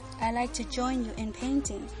 I'd like to join you in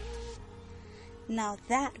painting. Now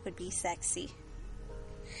that would be sexy.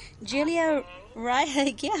 Julia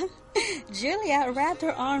wrapped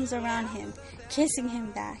her arms around him, kissing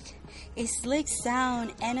him back. A slick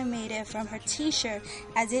sound emanated from her t-shirt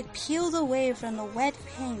as it peeled away from the wet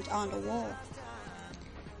paint on the wall.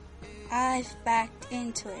 I've backed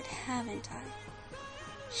into it, haven't I?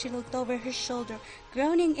 She looked over her shoulder,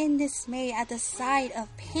 groaning in dismay at the sight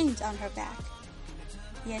of paint on her back.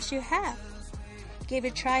 Yes, you have.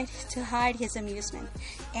 Gabriel tried to hide his amusement,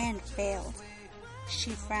 and failed.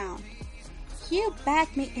 She frowned. You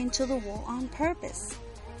backed me into the wall on purpose.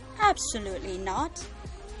 Absolutely not.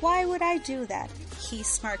 Why would I do that? He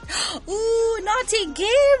smirked. Ooh, naughty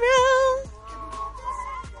Gabriel!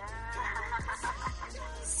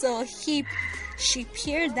 So she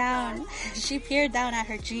peered down at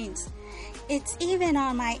her jeans. It's even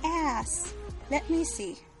on my ass. Let me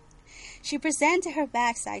see. She presented her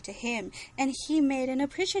backside to him, and he made an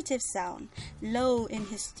appreciative sound, low in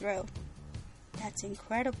his throat. That's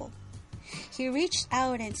incredible. He reached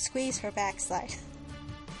out and squeezed her backside.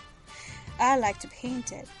 I like to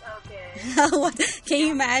paint it. Okay. Can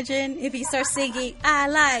you imagine if he starts singing, I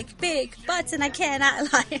like big butts and I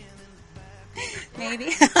cannot lie?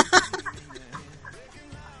 Maybe.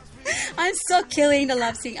 I'm still killing the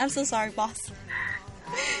love scene. I'm so sorry, boss.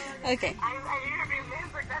 Okay. I didn't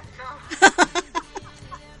remember that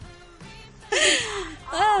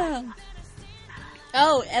song.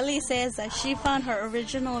 Oh, Ellie says that she found her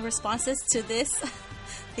original responses to this,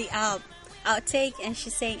 the outtake, and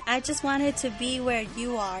she's saying, I just wanted to be where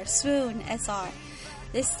you are. Swoon, SR.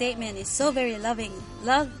 This statement is so very loving.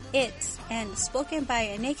 Love it. And spoken by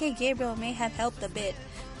a naked Gabriel may have helped a bit.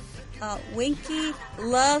 Winky,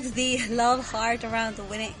 love the love heart around the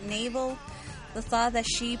navel. The thought that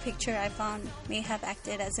she picture I found may have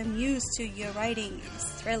acted as a muse to your writing is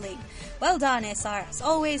thrilling. Well done, SR. As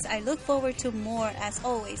always, I look forward to more as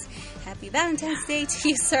always. Happy Valentine's Day to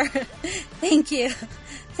you, sir. Thank you.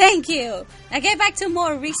 Thank you. Now get back to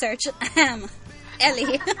more research.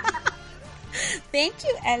 Ellie. Thank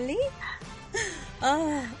you, Ellie.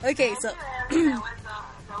 Okay, so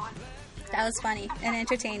that was funny and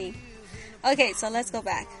entertaining. Okay, so let's go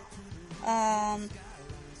back.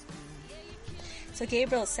 So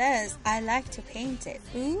Gabriel says, I like to paint it.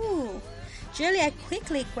 Ooh. Julia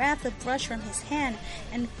quickly grabbed the brush from his hand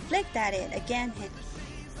and flicked at it again.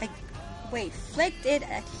 Flicked it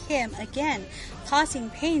at him again, causing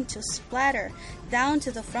paint to splatter down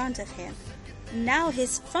to the front of him. Now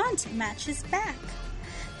his front matches back.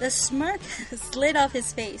 The smirk slid off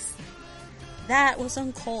his face. That was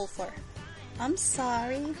uncalled for. I'm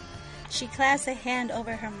sorry. She clasped a hand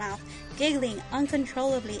over her mouth, giggling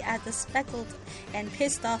uncontrollably at the speckled and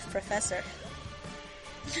pissed off professor.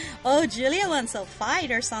 Oh, Julia wants a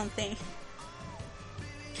fight or something.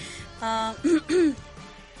 I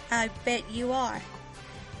bet you are.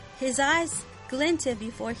 His eyes glinted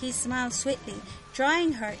before he smiled sweetly,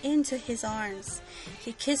 drawing her into his arms.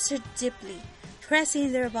 He kissed her deeply,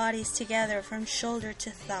 pressing their bodies together from shoulder to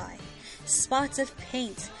thigh. Spots of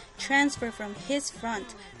paint transferred from his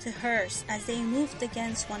front to hers as they moved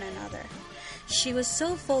against one another. She was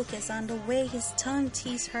so focused on the way his tongue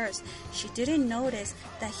teased hers, she didn't notice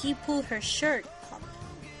that he pulled her shirt up.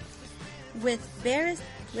 With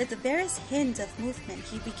the barest hint of movement,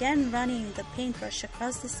 he began running the paintbrush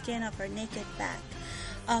across the skin of her naked back,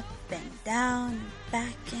 up and down,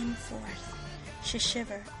 back and forth. She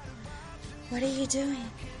shivered. What are you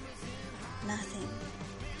doing? Nothing.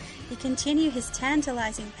 He continued his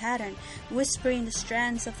tantalizing pattern, whispering the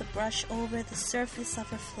strands of the brush over the surface of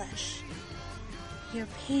her flesh. You're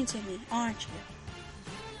painting me, aren't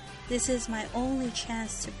you? This is my only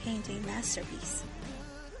chance to paint a masterpiece.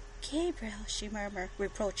 Gabriel, she murmured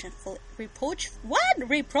reproachfully.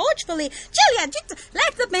 Reproachfully? Julia,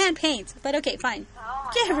 let the man paint. But okay, fine.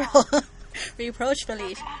 Gabriel,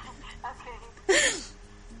 reproachfully.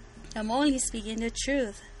 I'm only speaking the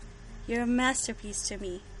truth. You're a masterpiece to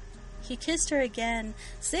me. He kissed her again,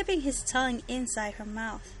 slipping his tongue inside her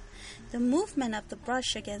mouth. The movement of the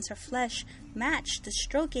brush against her flesh matched the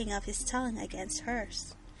stroking of his tongue against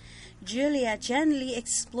hers. Julia gently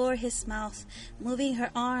explored his mouth, moving her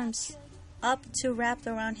arms up to wrap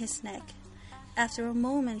around his neck. After a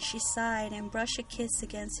moment, she sighed and brushed a kiss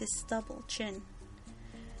against his stubble chin.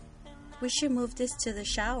 We should move this to the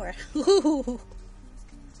shower.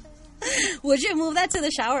 Would you move that to the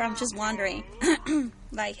shower? I'm just wondering.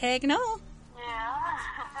 Like, heck no.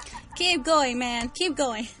 Yeah. Keep going, man. Keep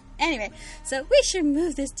going. Anyway, so we should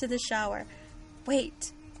move this to the shower.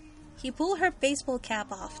 Wait. He pulled her baseball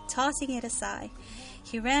cap off, tossing it aside.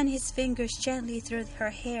 He ran his fingers gently through her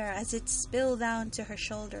hair as it spilled down to her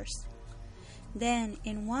shoulders. Then,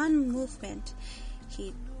 in one movement,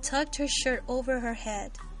 he tucked her shirt over her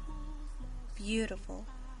head. Beautiful.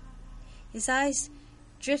 His eyes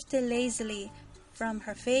drifted lazily from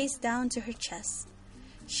her face down to her chest.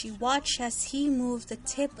 She watched as he moved the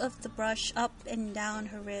tip of the brush up and down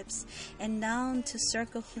her ribs and down to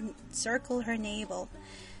circle her navel,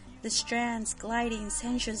 the strands gliding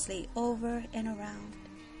sensuously over and around.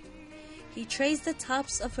 He traced the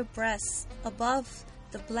tops of her breasts above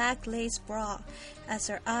the black lace bra as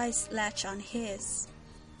her eyes latched on his.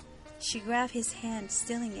 She grabbed his hand,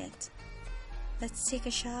 stilling it. Let's take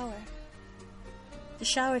a shower. The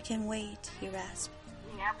shower can wait, he rasped.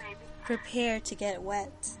 Yeah, baby. Prepare to get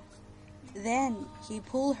wet. Then he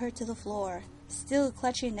pulled her to the floor, still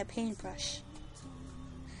clutching the paintbrush.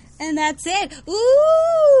 And that's it.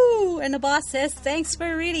 Ooh! And the boss says, thanks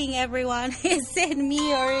for reading, everyone. Is it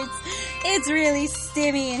me or it's really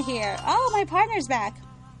steamy in here? Oh, my partner's back.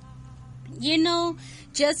 You know,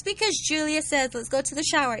 just because Julia says, let's go to the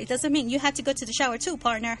shower, it doesn't mean you have to go to the shower too,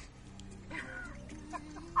 partner.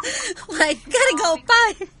 Like, gotta go,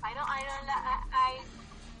 bye.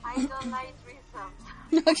 I don't like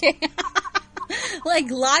threesomes. Okay.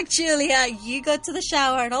 Like, Julia, you go to the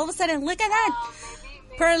shower, and all of a sudden, look at that.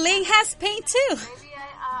 Maybe Perling has paint too.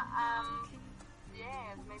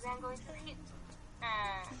 maybe maybe I'm going to hit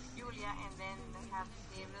Julia and then have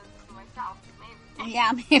David to myself. Maybe.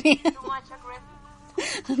 Yeah, maybe. Too much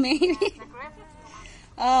aggressive. Maybe. Aggressive.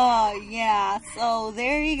 Oh, yeah. So,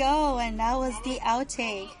 there you go. And that was the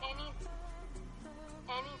outtake.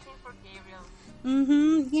 Anything for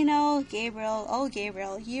Gabriel. You know, Gabriel. Oh,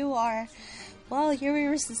 Gabriel, you are, well, you're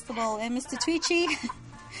irresistible. And Mr. Twitchy,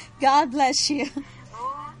 God bless you.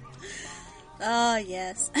 Oh,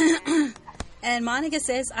 yes. And Monica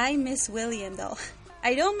says, I miss William, though.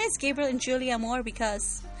 I don't miss Gabriel and Julia more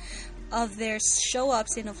because of their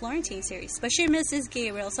show-ups in the Florentine series. But she misses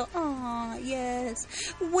Gabriel, so, aw, yes.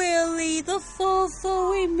 Willie, the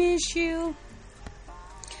fofo, we miss you.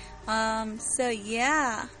 So,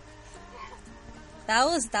 yeah. That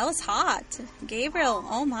was hot. Gabriel,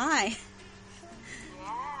 oh my.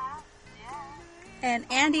 Yeah. And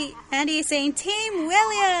Andy is saying, Team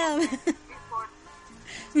William.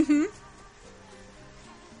 Mm-hmm.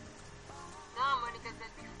 No, Monica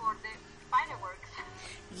said before the fireworks.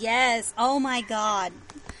 Yes. Oh my God.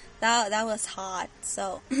 That was hot.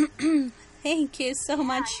 So thank you so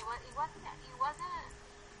much. It wasn't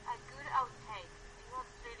a good outtake. It was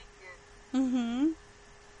really good. Mm-hmm.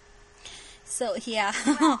 So yeah.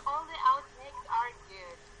 Well, all the outtakes are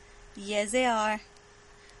good. Yes, they are.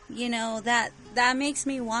 You know, that makes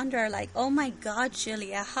me wonder, like, oh my God,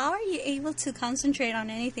 Julia, how are you able to concentrate on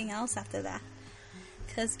anything else after that?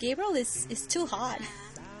 Because Gabriel is too hot.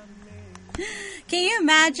 Can you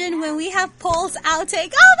imagine when we have Paul's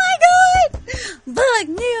outtake? Oh my God!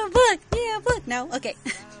 New book. No? Okay.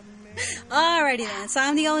 Alrighty then. So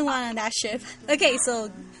I'm the only one on that ship. Okay, so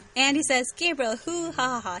Andy says, Gabriel, hoo,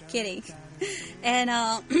 ha, ha, ha, kidding. And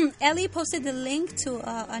Ellie posted the link to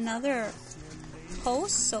another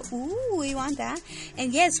post. So, ooh, we want that.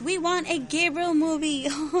 And yes, we want a Gabriel movie.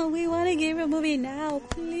 We want a Gabriel movie now,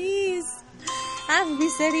 please. Have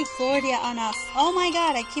misericordia on us. Oh my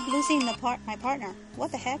God, I keep losing my partner.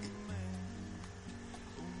 What the heck?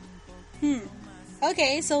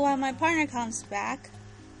 Okay, so when my partner comes back,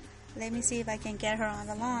 let me see if I can get her on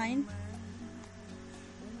the line.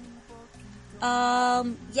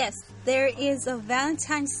 Yes, there is a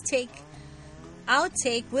Valentine's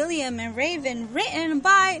outtake, William and Raven, written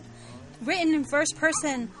in first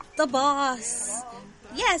person, the boss.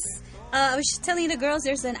 Yes. I was just telling the girls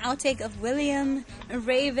there's an outtake of William and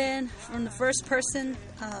Raven from the first person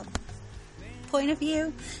point of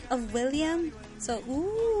view of William. So,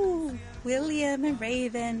 ooh, William and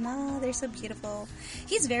Raven. Oh, they're so beautiful.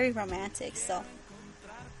 He's very romantic, so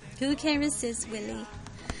who can resist Willie?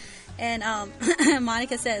 And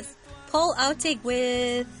Monica says, Paul outtake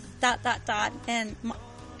with ...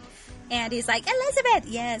 And he's like, Elizabeth,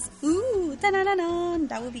 yes. Ooh, da-na-na-na.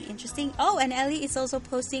 That would be interesting. Oh, and Ellie is also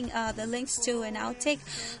posting the links to an outtake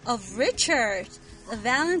of Richard, the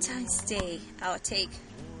Valentine's Day outtake.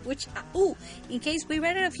 Which, in case we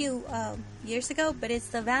read it a few years ago, but it's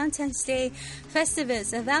the Valentine's Day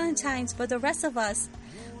Festivus, a Valentine's for the Rest of Us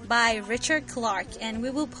by Richard Clark. And we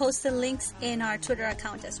will post the links in our Twitter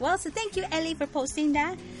account as well. So thank you, Ellie, for posting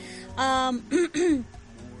that.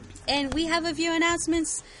 And we have a few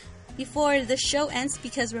announcements before the show ends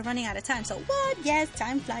because we're running out of time. So what? Yes,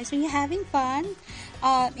 time flies when you're having fun.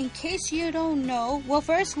 In case you don't know, well,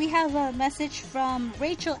 first we have a message from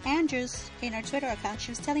Rachel Andrews in our Twitter account.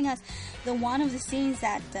 She was telling us that one of the scenes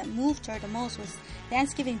that moved her the most was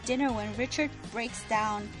Thanksgiving dinner when Richard breaks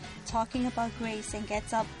down talking about grace and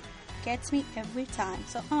gets me every time.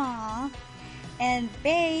 So aww. And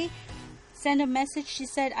Bae sent a message. She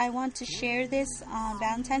said, I want to share this on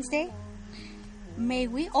Valentine's Day. May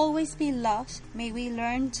we always be loved, may we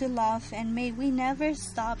learn to love, and may we never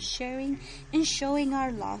stop sharing and showing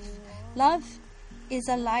our love. Love is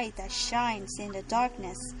a light that shines in the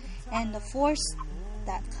darkness and the force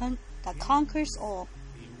that conquers all.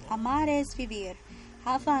 Amar es vivir.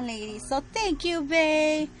 Have fun, ladies. So thank you,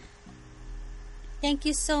 Bae. Thank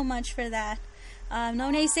you so much for that.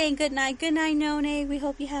 None saying good night. Good night, None. We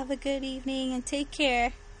hope you have a good evening and take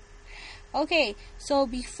care. Okay, so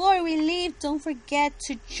before we leave, don't forget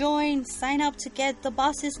to sign up to get the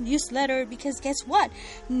boss's newsletter, because guess what?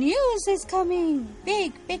 News is coming.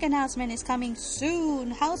 Big announcement is coming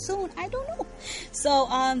soon. How soon? I don't know. So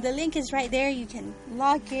the link is right there. You can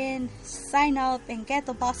log in, sign up, and get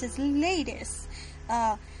the boss's latest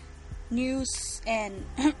news. And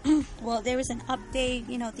well, there is an update,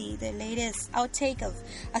 the latest outtake of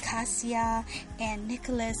Acacia and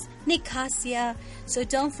Nicasia. So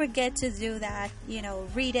don't forget to do that,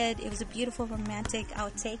 read it. It was a beautiful romantic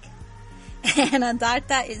outtake. And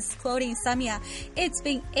Andarta is quoting Samia, it's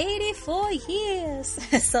been 84 years.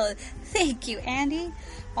 So thank you, Andy.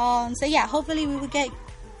 So yeah, hopefully we will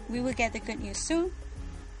get the good news soon.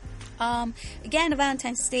 Again, the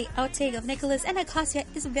Valentine's Day outtake of Nicholas and Acacia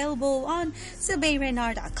is available on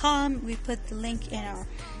SylvainRenard.com. We put the link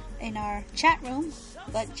in our chat room,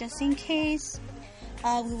 but just in case,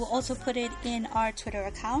 we will also put it in our Twitter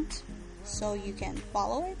account so you can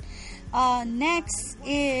follow it. Next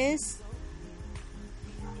is,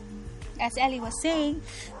 as Ellie was saying,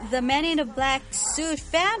 the Man in the Black Suit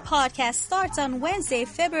fan podcast starts on Wednesday,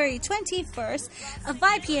 February 21st at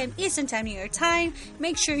 5 p.m. Eastern Time, New York time.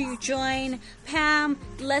 Make sure you join Pam,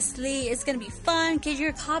 Leslie. It's going to be fun. Get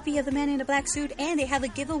your copy of the Man in the Black Suit, and they have a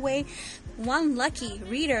giveaway. One lucky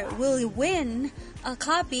reader will win a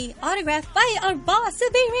copy autographed by our boss,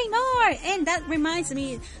 Sylvain Reynard. And that reminds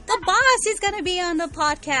me, the boss is going to be on the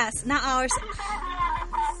podcast, not ours.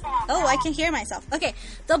 Oh, I can hear myself. Okay,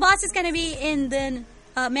 the boss is going to be in the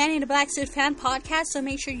Man in the Black Suit fan podcast, so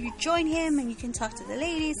make sure you join him and you can talk to the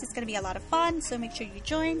ladies. It's going to be a lot of fun, so make sure you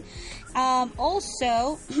join.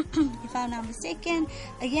 Also, if I'm not mistaken,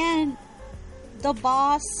 again,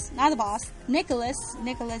 Nicholas,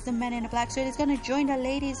 the Man in the Black Suit, is going to join the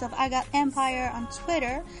ladies of I Got Empire on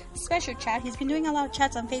Twitter, special chat. He's been doing a lot of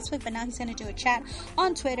chats on Facebook, but now he's going to do a chat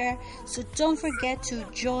on Twitter. So don't forget to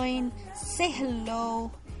join, say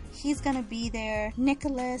hello, He's gonna be there.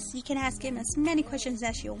 Nicholas, you can ask him as many questions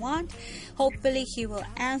as you want. Hopefully he will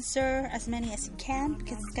answer as many as he can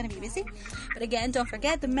because he's gonna be busy. But again, don't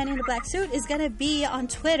forget, the Man in the Black Suit is gonna be on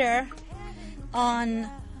Twitter on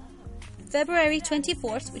February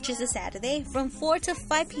 24th, which is a Saturday, from 4 to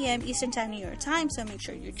 5 p.m. Eastern Time, New York time. So make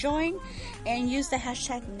sure you join and use the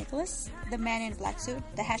hashtag Nicholas, the Man in the Black Suit.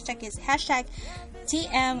 The hashtag is hashtag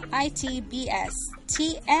TMITBS.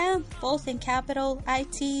 TM, both in capital,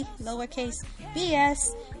 IT, lowercase,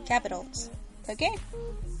 BS, capitals. Okay?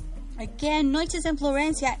 Again, Noites en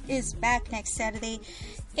Florencia is back next Saturday,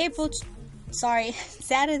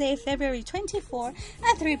 Saturday, February 24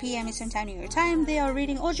 at 3 p.m. Eastern Time, New York time. They are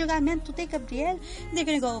reading O Julgamento de Gabriel. They're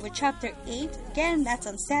going to go over chapter 8. Again, that's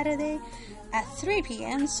on Saturday at 3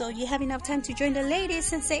 p.m. So you have enough time to join the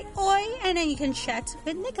ladies and say oi, and then you can chat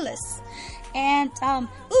with Nicholas. And,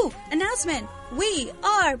 announcement. We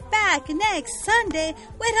are back next Sunday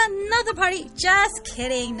with another party. Just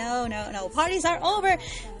kidding. No. Parties are over.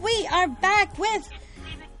 We are back with...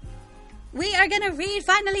 We are gonna read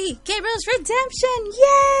finally Gabriel's Redemption!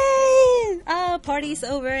 Yay! Party's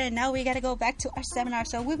over and now we gotta go back to our seminar.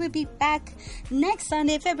 So we will be back next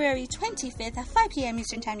Sunday, February 25th at 5 p.m.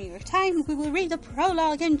 Eastern Time, New York time. We will read the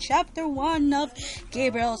prologue in chapter 1 of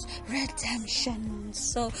Gabriel's Redemption.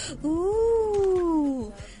 So,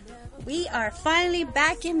 we are finally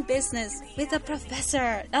back in business with a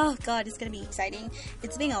professor. Oh God, it's gonna be exciting.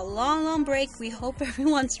 It's been a long break. We hope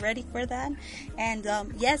everyone's ready for that. And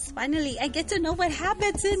yes, finally I get to know what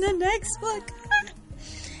happens in the next book.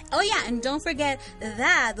 Oh yeah, and don't forget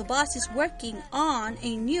that the boss is working on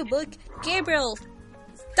a new book, Gabriel ...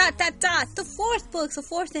 The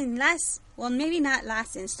fourth and last, well, maybe not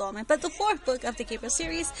last installment, but the fourth book of the Gabriel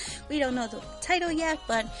series. We don't know the title yet,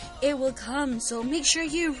 but it will come. So make sure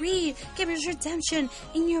you read Gabriel's Redemption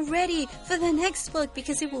and you're ready for the next book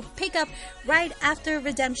because it will pick up right after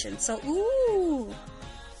Redemption. So,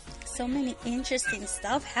 so many interesting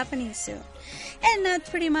stuff happening soon. And that's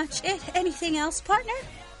pretty much it. Anything else, partner?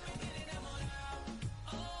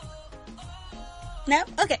 No?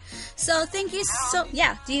 Okay. So, thank you so...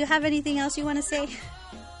 Yeah, do you have anything else you want to say? No.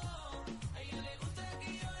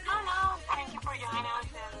 Thank you for joining us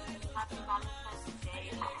and happy Valentine's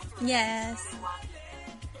Day. Yes.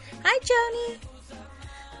 Hi, Joni.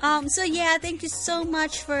 So yeah, thank you so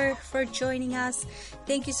much for joining us.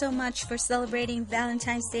 Thank you so much for celebrating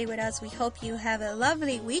Valentine's Day with us. We hope you have a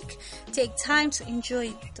lovely week. Take time to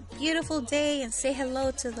enjoy the beautiful day and say hello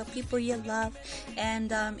to the people you love.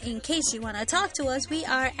 And in case you want to talk to us, we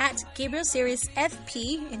are at Gabriel Series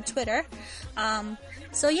FP in Twitter.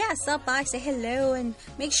 So yeah, stop by, say hello, and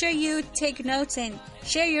make sure you take notes and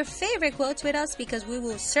share your favorite quotes with us because we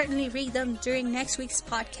will certainly read them during next week's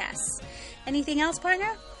podcast. Anything else,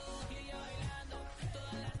 partner?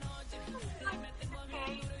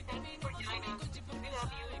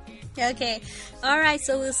 Okay. Alright,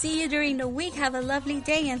 so we'll see you during the week. Have a lovely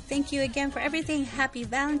day and thank you again for everything. Happy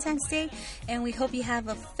Valentine's Day and we hope you have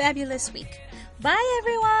a fabulous week. Bye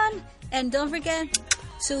everyone! And don't forget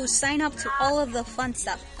to sign up to all of the fun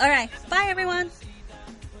stuff. Alright, bye everyone!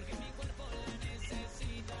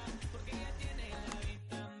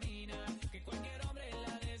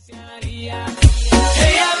 Ella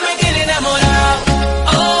me quiere enamorar.